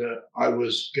 plus, and that I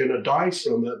was going to die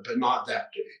from it, but not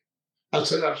that day.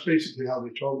 That's basically how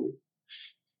they told me.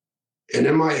 And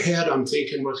in my head, I'm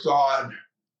thinking with God,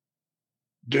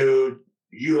 dude,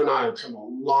 you and I have come a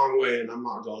long way, and I'm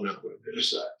not going out with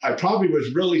this. I probably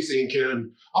was really thinking,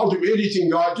 I'll do anything,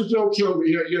 God, just don't kill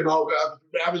me.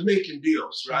 I was making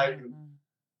deals, right? Mm-hmm.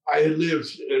 I had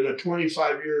lived in a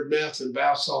 25-year meth and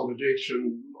bath salt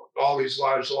addiction all these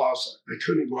lives lost. I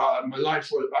couldn't go out. My life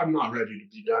was, I'm not ready to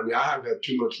be done. I have had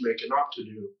too much making up to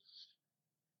do.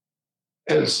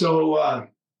 And so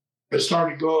I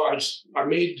started go. I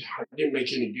didn't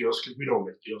make any deals because we don't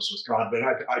make deals with God, but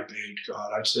I begged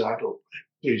God. I said,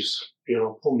 please,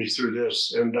 pull me through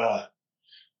this. And I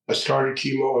started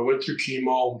chemo. I went through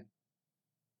chemo,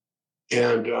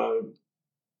 and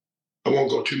I won't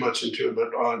go too much into it,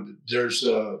 but there's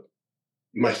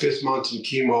my 5th month in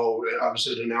chemo. I was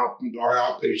at our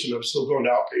outpatient. I was still going to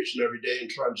outpatient every day and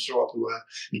trying to show up and laugh.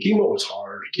 And chemo was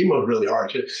hard. Chemo is really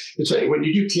hard. It's like when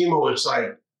you do chemo, it's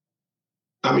like,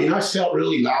 I felt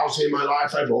really lousy in my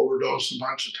life. I've overdosed a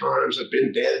bunch of times. I've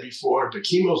been dead before, but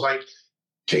chemo's like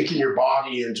taking your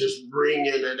body and just wringing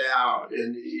it out.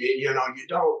 And,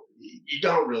 you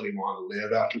don't really want to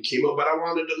live after chemo, but I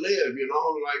wanted to live,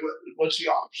 like what's the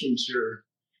options here?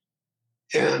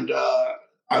 And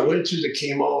I went through the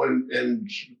chemo, and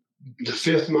the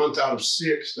 5th month out of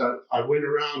 6, I went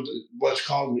around what's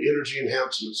called an energy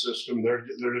enhancement system. There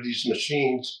are these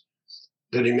machines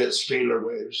that emit scalar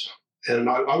waves. And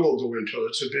I won't go into it.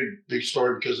 It's a big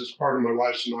story because it's part of my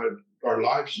wife's and our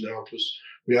lives now, because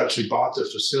we actually bought the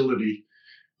facility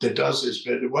that does this.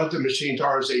 But what the machines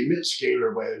are is they emit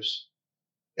scalar waves.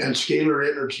 And scalar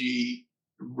energy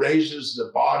raises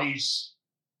the body's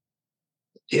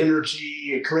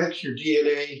energy. It corrects your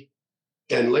DNA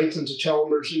and lengthens the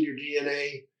telomeres in your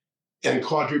DNA and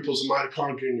quadruples the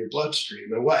mitochondria in your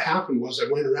bloodstream. And what happened was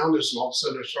I went around this, and all of a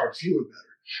sudden I started feeling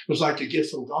better. It was like a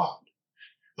gift from God.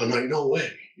 I'm like, no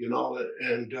way,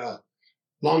 and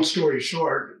long story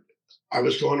short, I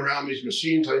was going around these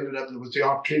machines. I ended up with the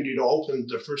opportunity to open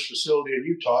the first facility in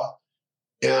Utah,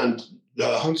 and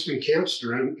the Huntsman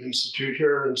Cancer Institute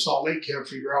here in Salt Lake can't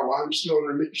figure out why I'm still in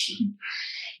remission.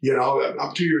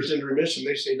 I'm 2 years into remission.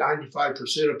 They say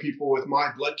 95% of people with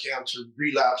my blood cancer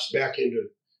relapse back into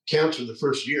cancer the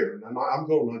first year. And I'm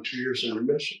going on 2 years in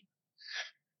remission.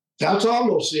 That's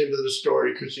almost the end of the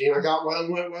story, Christine. I got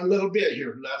one little bit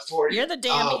here left for you. You're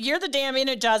the damn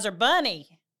Energizer Bunny.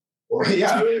 Well,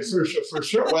 yeah, for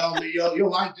sure. Well,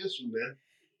 you'll like this one, man.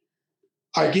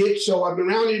 I've been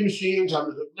around these machines.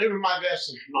 I'm living my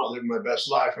best, not living my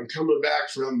best life. I'm coming back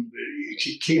from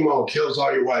chemo, kills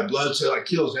all your white blood cells, it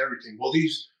kills everything. Well,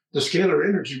 the scalar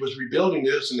energy was rebuilding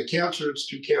this, and the Cancer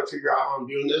Institute can't figure out how I'm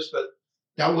doing this, but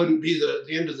that wouldn't be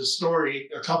the end of the story.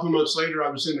 A couple months later, I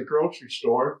was in the grocery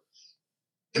store,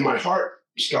 and my heart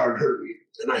started hurting.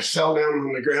 And I fell down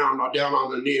on the ground, down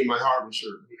on the knee, and my heart was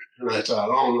hurting. And I thought,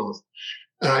 oh no.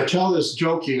 And I tell this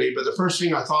jokingly, but the first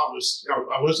thing I thought was,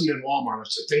 I wasn't in Walmart. I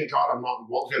said, thank God I'm not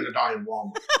going to die in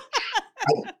Walmart.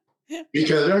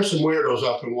 Because there's some weirdos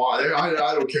up in Walmart.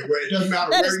 I don't care where. It doesn't matter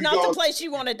where you go. That is not the place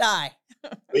you want to die.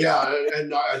 Yeah,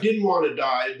 and I didn't want to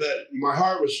die, but my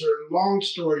heart was hurting. Long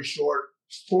story short,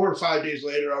 4 or 5 days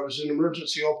later, I was in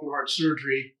emergency open heart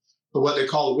surgery for what they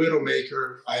call a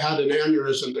widowmaker. I had an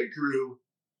aneurysm that grew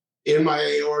in my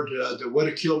aorta that would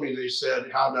have killed me. They said,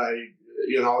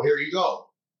 here you go.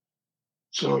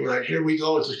 So I'm like, here we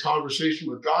go. It's a conversation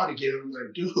with God again. I'm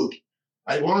like, dude,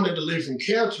 I wanted to live from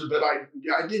cancer, but I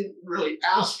didn't really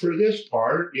ask for this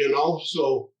part,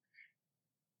 So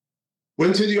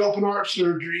went through the open heart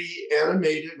surgery, and I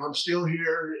made it, and I'm still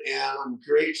here, and I'm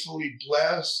gratefully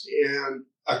blessed. And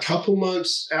a couple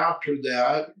months after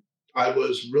that, I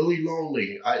was really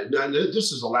lonely.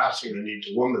 This is the last thing I need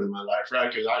a woman in my life,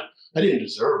 right? Because I didn't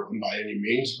deserve one by any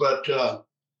means, but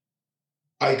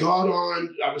I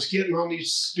was getting on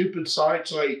these stupid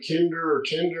sites like Tinder or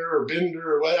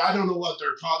Bender or what, I don't know what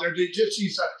they're called. They're just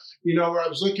these, where I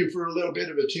was looking for a little bit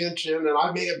of attention, and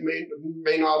I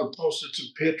may not have posted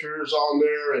some pictures on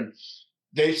there, and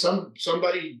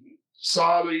somebody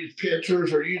saw these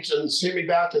pictures and sent me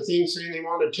back a thing saying they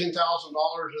wanted $10,000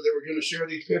 or they were going to share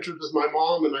these pictures with my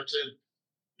mom. And I said,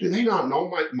 do they not know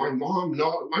my mom?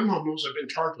 No, my mom knows I've been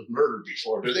charged with murder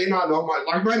before. Do they not know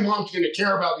my mom's going to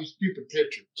care about these stupid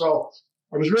pictures? So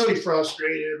I was really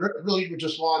frustrated, really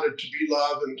just wanted to be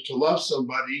loved and to love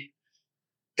somebody.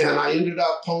 And I ended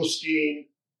up posting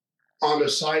on a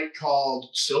site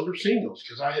called Silver Singles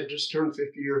because I had just turned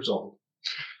 50 years old.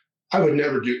 I would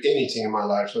never do anything in my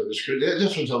life like this.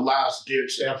 This was a last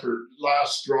ditch effort,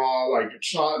 last straw, like a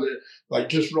shot, like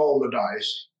just rolling the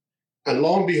dice. And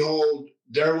lo and behold,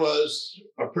 there was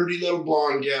a pretty little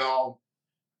blonde gal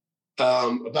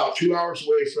about 2 hours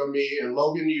away from me in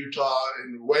Logan, Utah,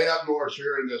 and way up north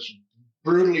here in this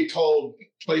brutally cold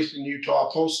place in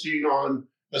Utah, posting on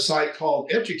a site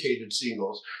called Educated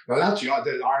Singles. Now that's the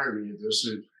irony of this.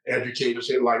 Educated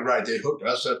Singles, like, right, they hooked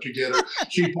us up together.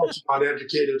 She posted on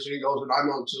Educated Singles, and I'm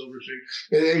on Silver Singles.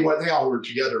 And anyway, they all work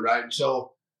together, right? And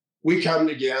so we come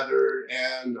together,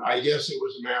 and I guess it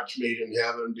was a match made in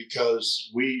heaven because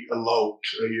we eloped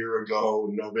a year ago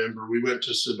in November. We went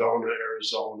to Sedona,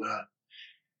 Arizona,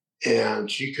 and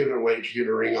she couldn't wait to get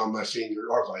a ring on my finger,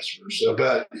 or vice versa.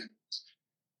 But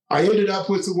I ended up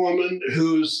with a woman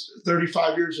who's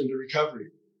 35 years into recovery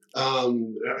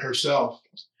herself.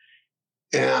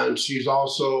 And she's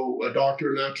also a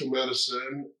doctor of natural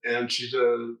medicine, and she's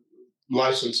a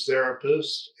licensed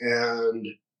therapist. And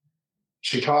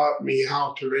she taught me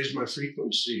how to raise my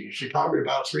frequency. She taught me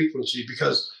about frequency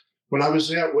because when I was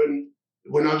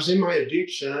when I was in my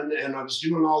addiction and I was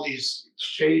doing all these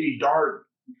shady, dark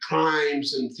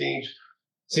crimes and things,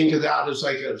 think of that as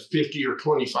like a 50 or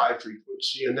 25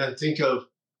 frequency, and then think of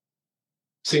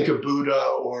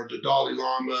Buddha or the Dalai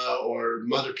Lama or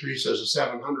Mother Teresa as a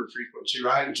 700 frequency,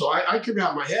 right? And so I could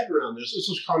wrap my head around this. This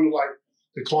was kind of like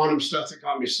the quantum stuff that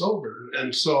got me sober.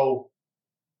 And so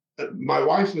my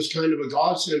wife was kind of a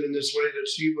godsend in this way, that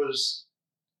she was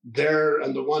there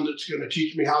and the one that's going to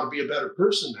teach me how to be a better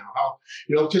person now. How,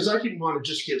 because I didn't want to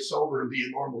just get sober and be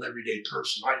a normal everyday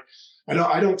person.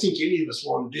 I don't think any of us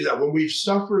want to do that. When we've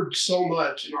suffered so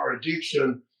much in our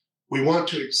addiction, we want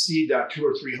to exceed that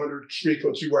 200 or 300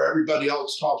 frequency where everybody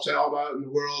else tops out in the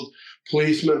world.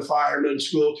 Policemen, firemen,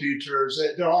 school teachers,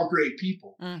 they're all great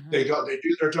people. Mm-hmm. They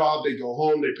do their job, they go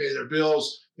home, they pay their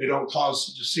bills, they don't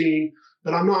cause the scene.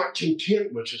 But I'm not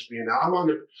content with just being out.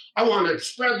 I want to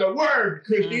spread the word,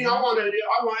 Christine. Mm-hmm.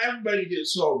 I want everybody to get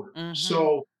sober.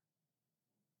 Mm-hmm.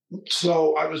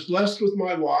 So I was blessed with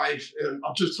my wife, and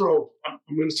I'm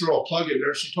going to throw a plug in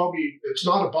there. She told me it's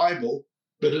not a Bible,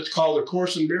 but it's called A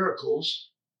Course in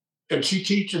Miracles. And she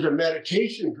teaches a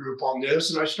meditation group on this.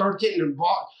 And I started getting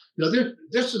involved.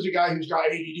 This is a guy who's got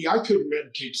ADD. I couldn't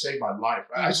meditate to save my life.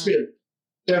 Mm-hmm. I spent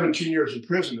 17 years in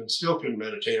prison and still couldn't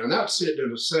meditate. And that's sitting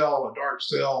in a dark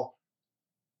cell.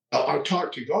 I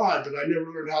talked to God, but I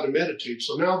never learned how to meditate.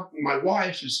 So now my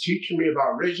wife is teaching me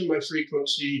about raising my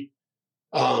frequency.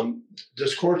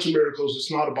 This Course in Miracles,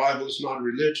 it's not a Bible, it's not a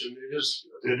religion. It is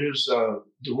the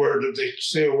word of, they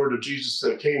say a word of Jesus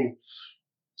that came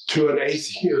to an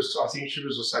atheist. I think she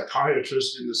was a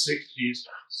psychiatrist in the 60s.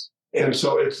 And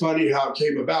so it's funny how it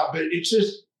came about, but it's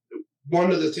just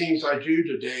one of the things I do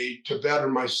today to better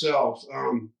myself.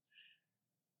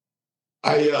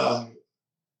 I attend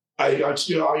a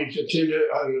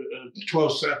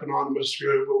 12-step anonymous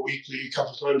group a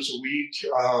couple times a week.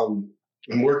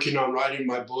 I'm working on writing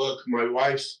my book. My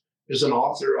wife is an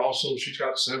author also. She's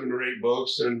got 7 or 8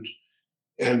 books,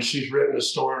 and she's written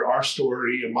our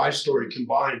story and my story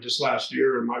combined this last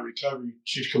year in my recovery.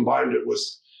 She's combined it with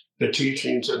the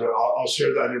teachings, and I'll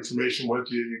share that information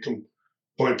with you. You can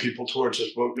point people towards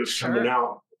this book that's coming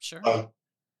out. Sure.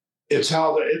 It's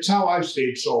how I've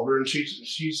stayed sober, and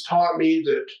she's taught me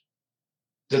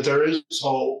that there is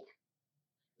hope.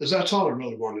 Because that's all I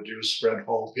really want to do is spread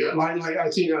hope. Yeah, like I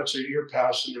think that's your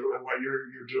passion and what you're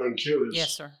doing too. Is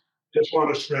yes, sir. Just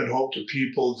want to spread hope to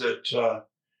people that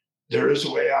there is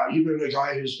a way out. Even a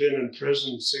guy who's been in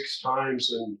prison 6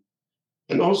 times,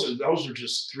 and those are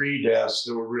just 3 deaths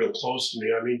that were real close to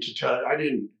me. I mean, I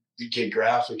didn't get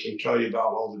graphic and tell you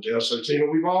about all the deaths.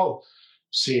 We've all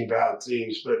seen bad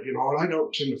things, but I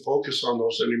don't tend to focus on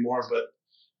those anymore. But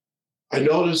I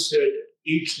noticed that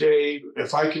each day,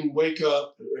 if I can wake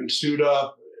up and suit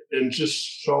up and just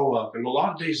show up, and a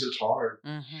lot of days it's hard,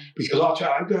 mm-hmm. because I'll tell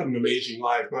you, I've got an amazing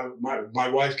life. My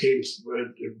wife I came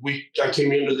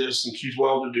into this, and she's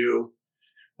well-to-do.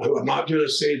 I'm not going to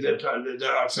say that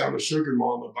I found a sugar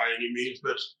mama by any means,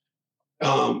 but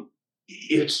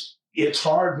it's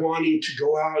hard wanting to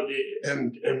go out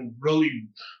and really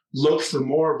look for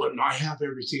more when I have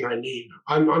everything I need.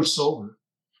 I'm sober.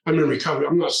 I'm in recovery.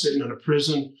 I'm not sitting in a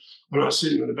prison. I'm not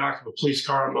sitting in the back of a police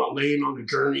car. I'm not laying on a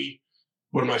gurney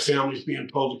where my family's being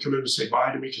told to come in and say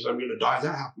bye to me because I'm going to die.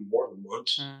 That happened more than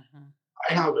once. Mm-hmm.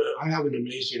 I have an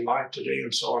amazing life today,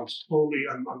 and so I'm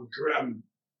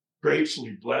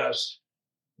gratefully blessed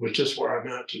with just where I'm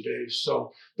at today.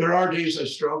 So there are days I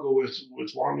struggle with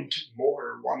wanting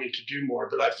to do more,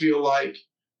 but I feel like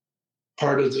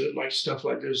part of stuff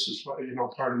like this is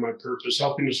part of my purpose,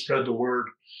 helping to spread the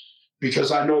word.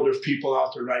 Because I know there's people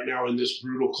out there right now in this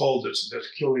brutal cold that's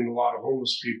killing a lot of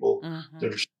homeless people, mm-hmm.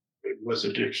 that are with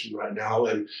addiction right now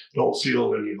and don't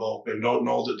feel any hope and don't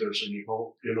know that there's any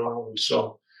hope, And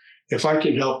so if I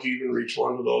can help even reach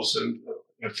one of those, and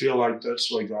I feel like that's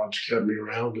why God's kept me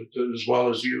around, as well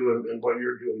as you and what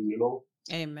you're doing,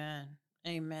 Amen.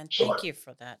 Amen. Thank you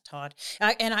for that, Todd.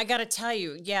 And I got to tell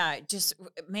you, just,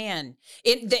 man,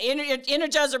 the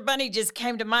Energizer Bunny just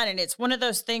came to mind, and it's one of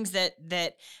those things that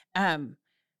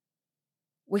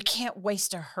we can't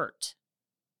waste a hurt.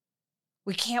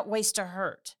 We can't waste a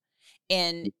hurt.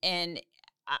 And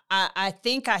I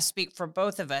think I speak for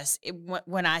both of us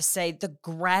when I say the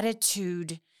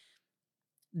gratitude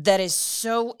that is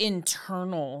so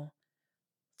internal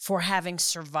for having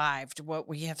survived what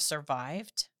we have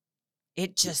survived.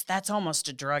 That's almost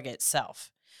a drug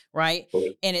itself, right?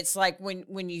 Okay. And it's like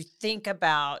when you think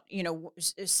about,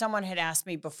 someone had asked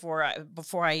me before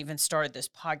I even started this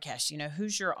podcast,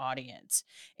 who's your audience?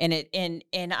 And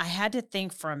I had to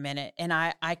think for a minute, and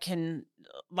I can,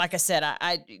 like I said,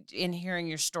 I in hearing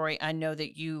your story, I know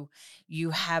that you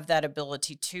have that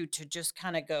ability too, to just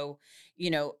kind of go,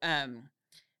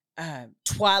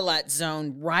 Twilight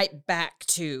Zone right back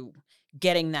to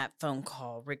getting that phone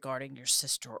call regarding your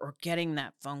sister, or getting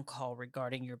that phone call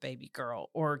regarding your baby girl,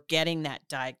 or getting that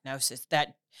diagnosis,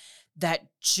 that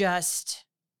just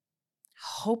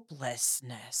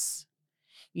hopelessness,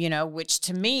 which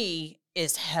to me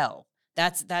is hell.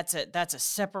 That's a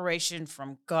separation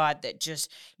from God that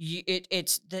just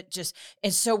it's that just.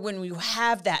 And so when you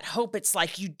have that hope, it's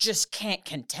like you just can't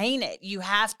contain it. You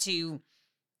have to,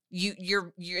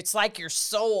 you're it's like your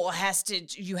soul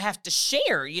you have to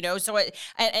share, so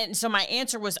and so my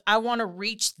answer was, I want to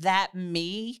reach that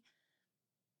me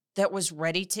that was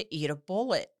ready to eat a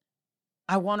bullet.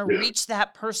 I want to Yeah. reach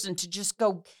that person to just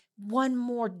go, one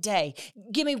more day,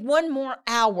 give me one more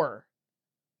hour,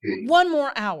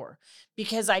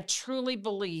 because I truly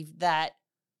believe that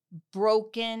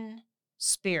broken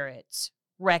spirits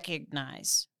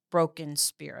recognize broken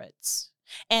spirits.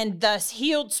 And thus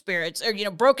healed spirits, or,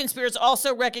 broken spirits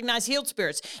also recognize healed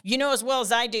spirits. As well as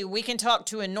I do, we can talk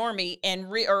to a normie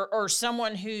or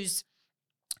someone who's,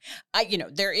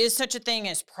 there is such a thing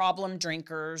as problem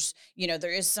drinkers. There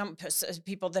is some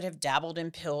people that have dabbled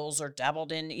in pills or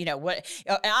dabbled in, what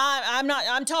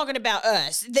I'm talking about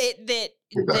us that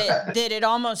it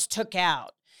almost took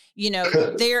out.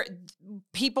 There,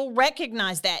 people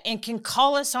recognize that and can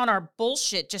call us on our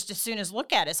bullshit just as soon as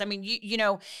look at us. I mean,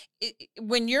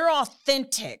 when you're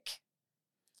authentic,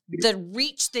 the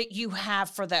reach that you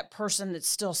have for that person that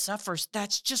still suffers,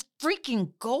 that's just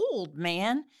freaking gold,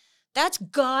 man. That's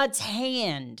God's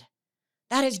hand.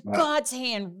 That is God's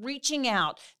hand reaching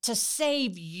out to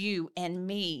save you and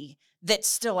me that's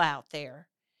still out there,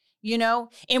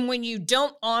 And when you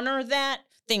don't honor that,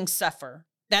 things suffer.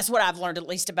 That's what I've learned, at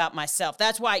least about myself.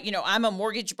 That's why, I'm a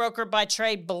mortgage broker by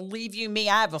trade. Believe you me,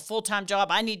 I have a full-time job.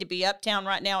 I need to be uptown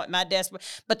right now at my desk.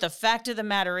 But the fact of the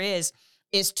matter is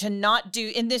to not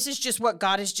do, and this is just what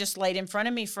God has just laid in front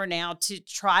of me for now, to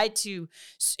try to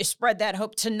spread that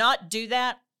hope, to not do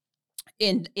that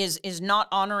is not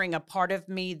honoring a part of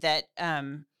me that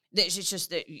it's just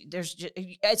that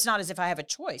it's not as if I have a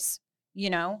choice,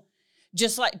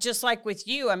 just like with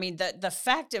you. I mean, the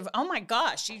fact of, oh my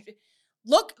gosh,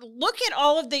 look at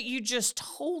all of that you just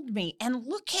told me, and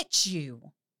look at you,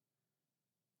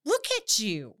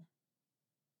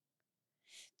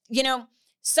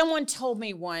 someone told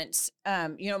me once,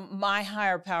 my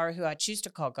higher power, who I choose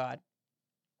to call God,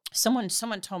 someone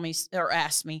told me, or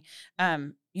asked me,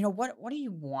 what do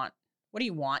you want? What do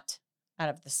you want out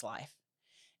of this life?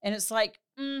 And it's like,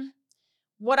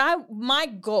 my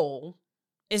goal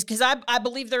is, because I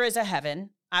believe there is a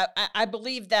heaven. I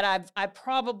believe that I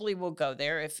probably will go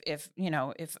there if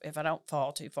I don't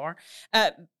fall too far.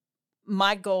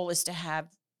 My goal is to have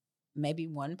maybe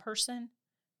one person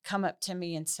come up to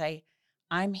me and say,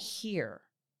 I'm here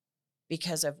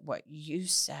because of what you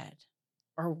said,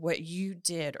 or what you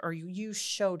did, or you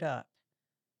showed up.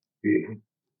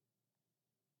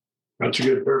 That's a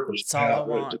good purpose. That's all I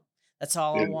want. That's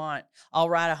all I want. I'll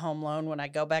write a home loan when I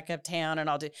go back uptown, and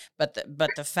I'll do. But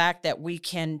the fact that we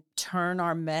can turn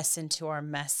our mess into our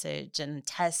message, and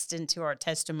test into our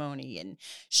testimony, and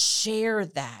share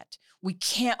that, we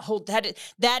can't hold that.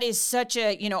 That is such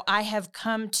a, I have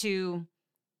come to.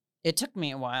 It took me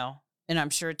a while, and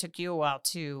I'm sure it took you a while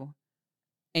too,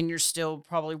 and you're still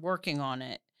probably working on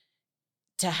it,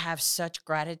 to have such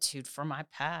gratitude for my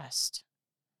past.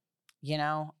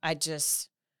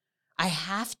 I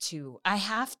have to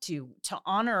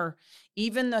honor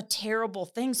even the terrible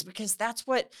things, because that's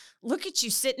what, look at you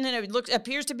sitting in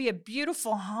appears to be a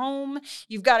beautiful home.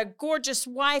 You've got a gorgeous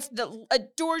wife that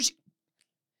adores you.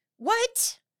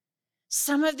 What?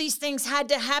 Some of these things had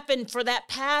to happen for that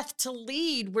path to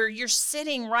lead where you're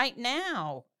sitting right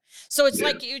now. So it's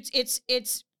like, it's,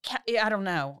 I don't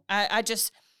know.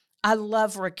 I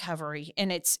love recovery.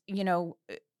 And it's,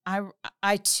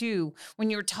 I too,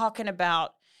 when you were talking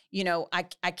about,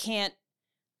 I can't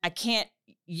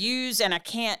use and I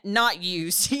can't not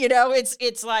use,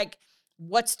 it's like,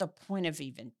 what's the point of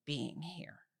even being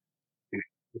here?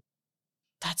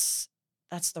 That's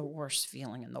That's the worst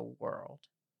feeling in the world.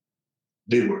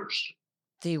 The worst.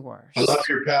 The worst. I love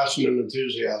your passion and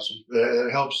enthusiasm.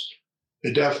 It helps.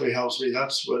 It definitely helps me.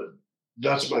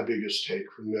 That's my biggest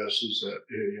take from this is that,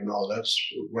 that's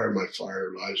where my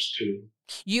fire lies too.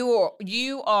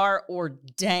 You are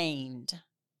ordained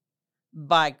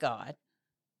by God.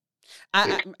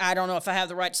 I don't know if I have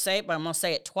the right to say it, but I'm going to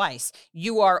say it twice.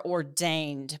 You are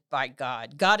ordained by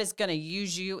God. God is going to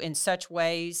use you in such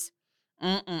ways.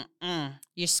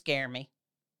 You scare me.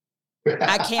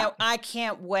 I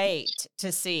can't wait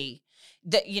to see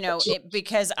that,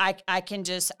 because I can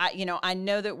just, I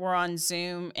know that we're on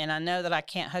Zoom and I know that I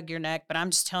can't hug your neck, but I'm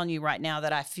just telling you right now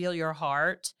that I feel your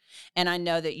heart. And I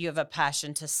know that you have a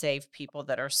passion to save people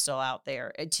that are still out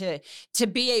there, to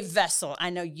be a vessel. I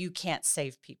know you can't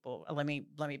save people. Let me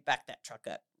back that truck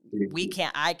up.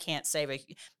 I can't save it,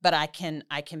 but I can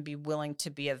be willing to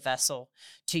be a vessel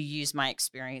to use my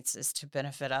experiences to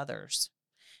benefit others.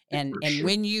 And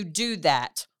when you do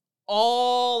that,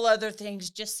 all other things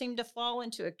just seem to fall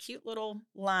into a cute little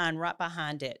line right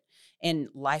behind it. And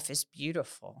life is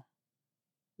beautiful.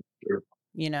 Sure.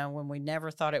 When we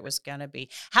never thought it was going to be.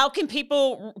 How can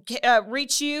people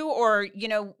reach you or,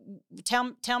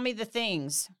 tell me the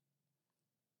things?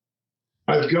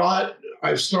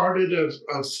 I've started a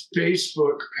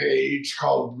Facebook page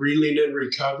called Reeling in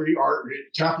Recovery,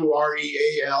 capital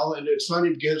REAL. And it's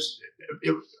funny because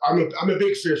I'm a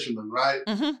big fisherman, right?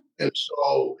 Mm-hmm. And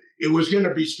so it was going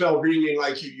to be spelled reeling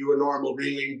like you a normal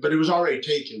reeling, but it was already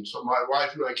taken. So my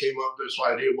wife and I came up with this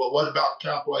idea. Well, what about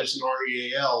capitalizing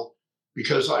REAL?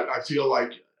 Because I feel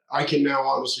like I can now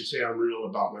honestly say I'm real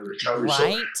about my recovery.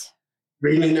 Right. So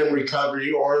Reeling in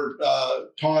Recovery or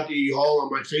Todd H on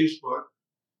my Facebook.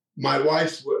 My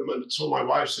wife says,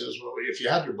 well, if you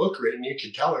had your book written, you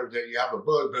can tell her that you have a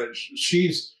book, but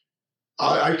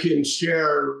I can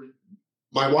share.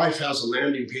 My wife has a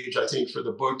landing page, I think, for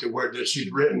the book that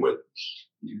she's written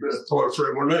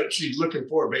she's looking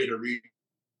for beta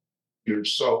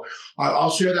readers. So I'll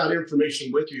share that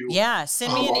information with you. Yeah.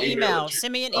 Send me an email.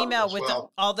 Send me an email with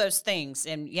all those things.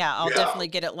 And I'll definitely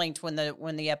get it linked when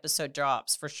the episode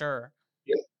drops for sure.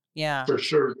 Yeah. For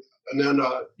sure. And then,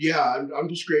 I'm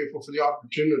just grateful for the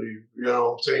opportunity.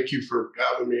 Thank you for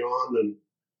having me on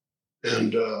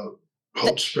and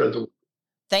help spread the.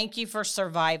 Thank you for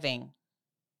surviving.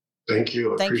 Thank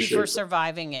you. Thank you for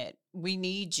surviving it. We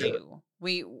need you.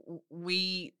 Yeah.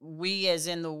 We as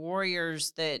in the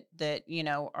warriors that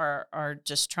are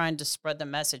just trying to spread the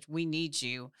message. We need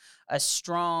you, a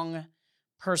strong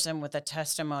person with a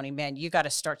testimony. Man, you got to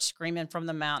start screaming from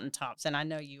the mountaintops, and I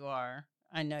know you are.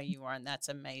 And that's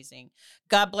amazing.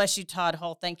 God bless you, Todd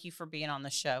Hull. Thank you for being on the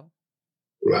show.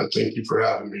 Well, thank you for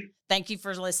having me. Thank you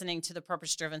for listening to the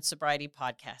Purpose Driven Sobriety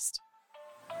Podcast.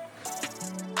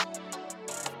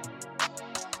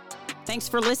 Thanks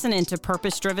for listening to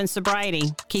Purpose Driven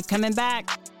Sobriety. Keep coming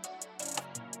back.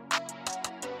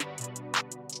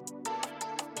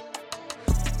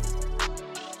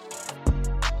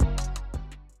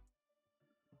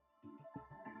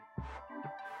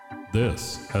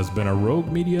 This has been a Rogue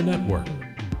Media Network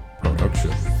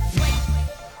production.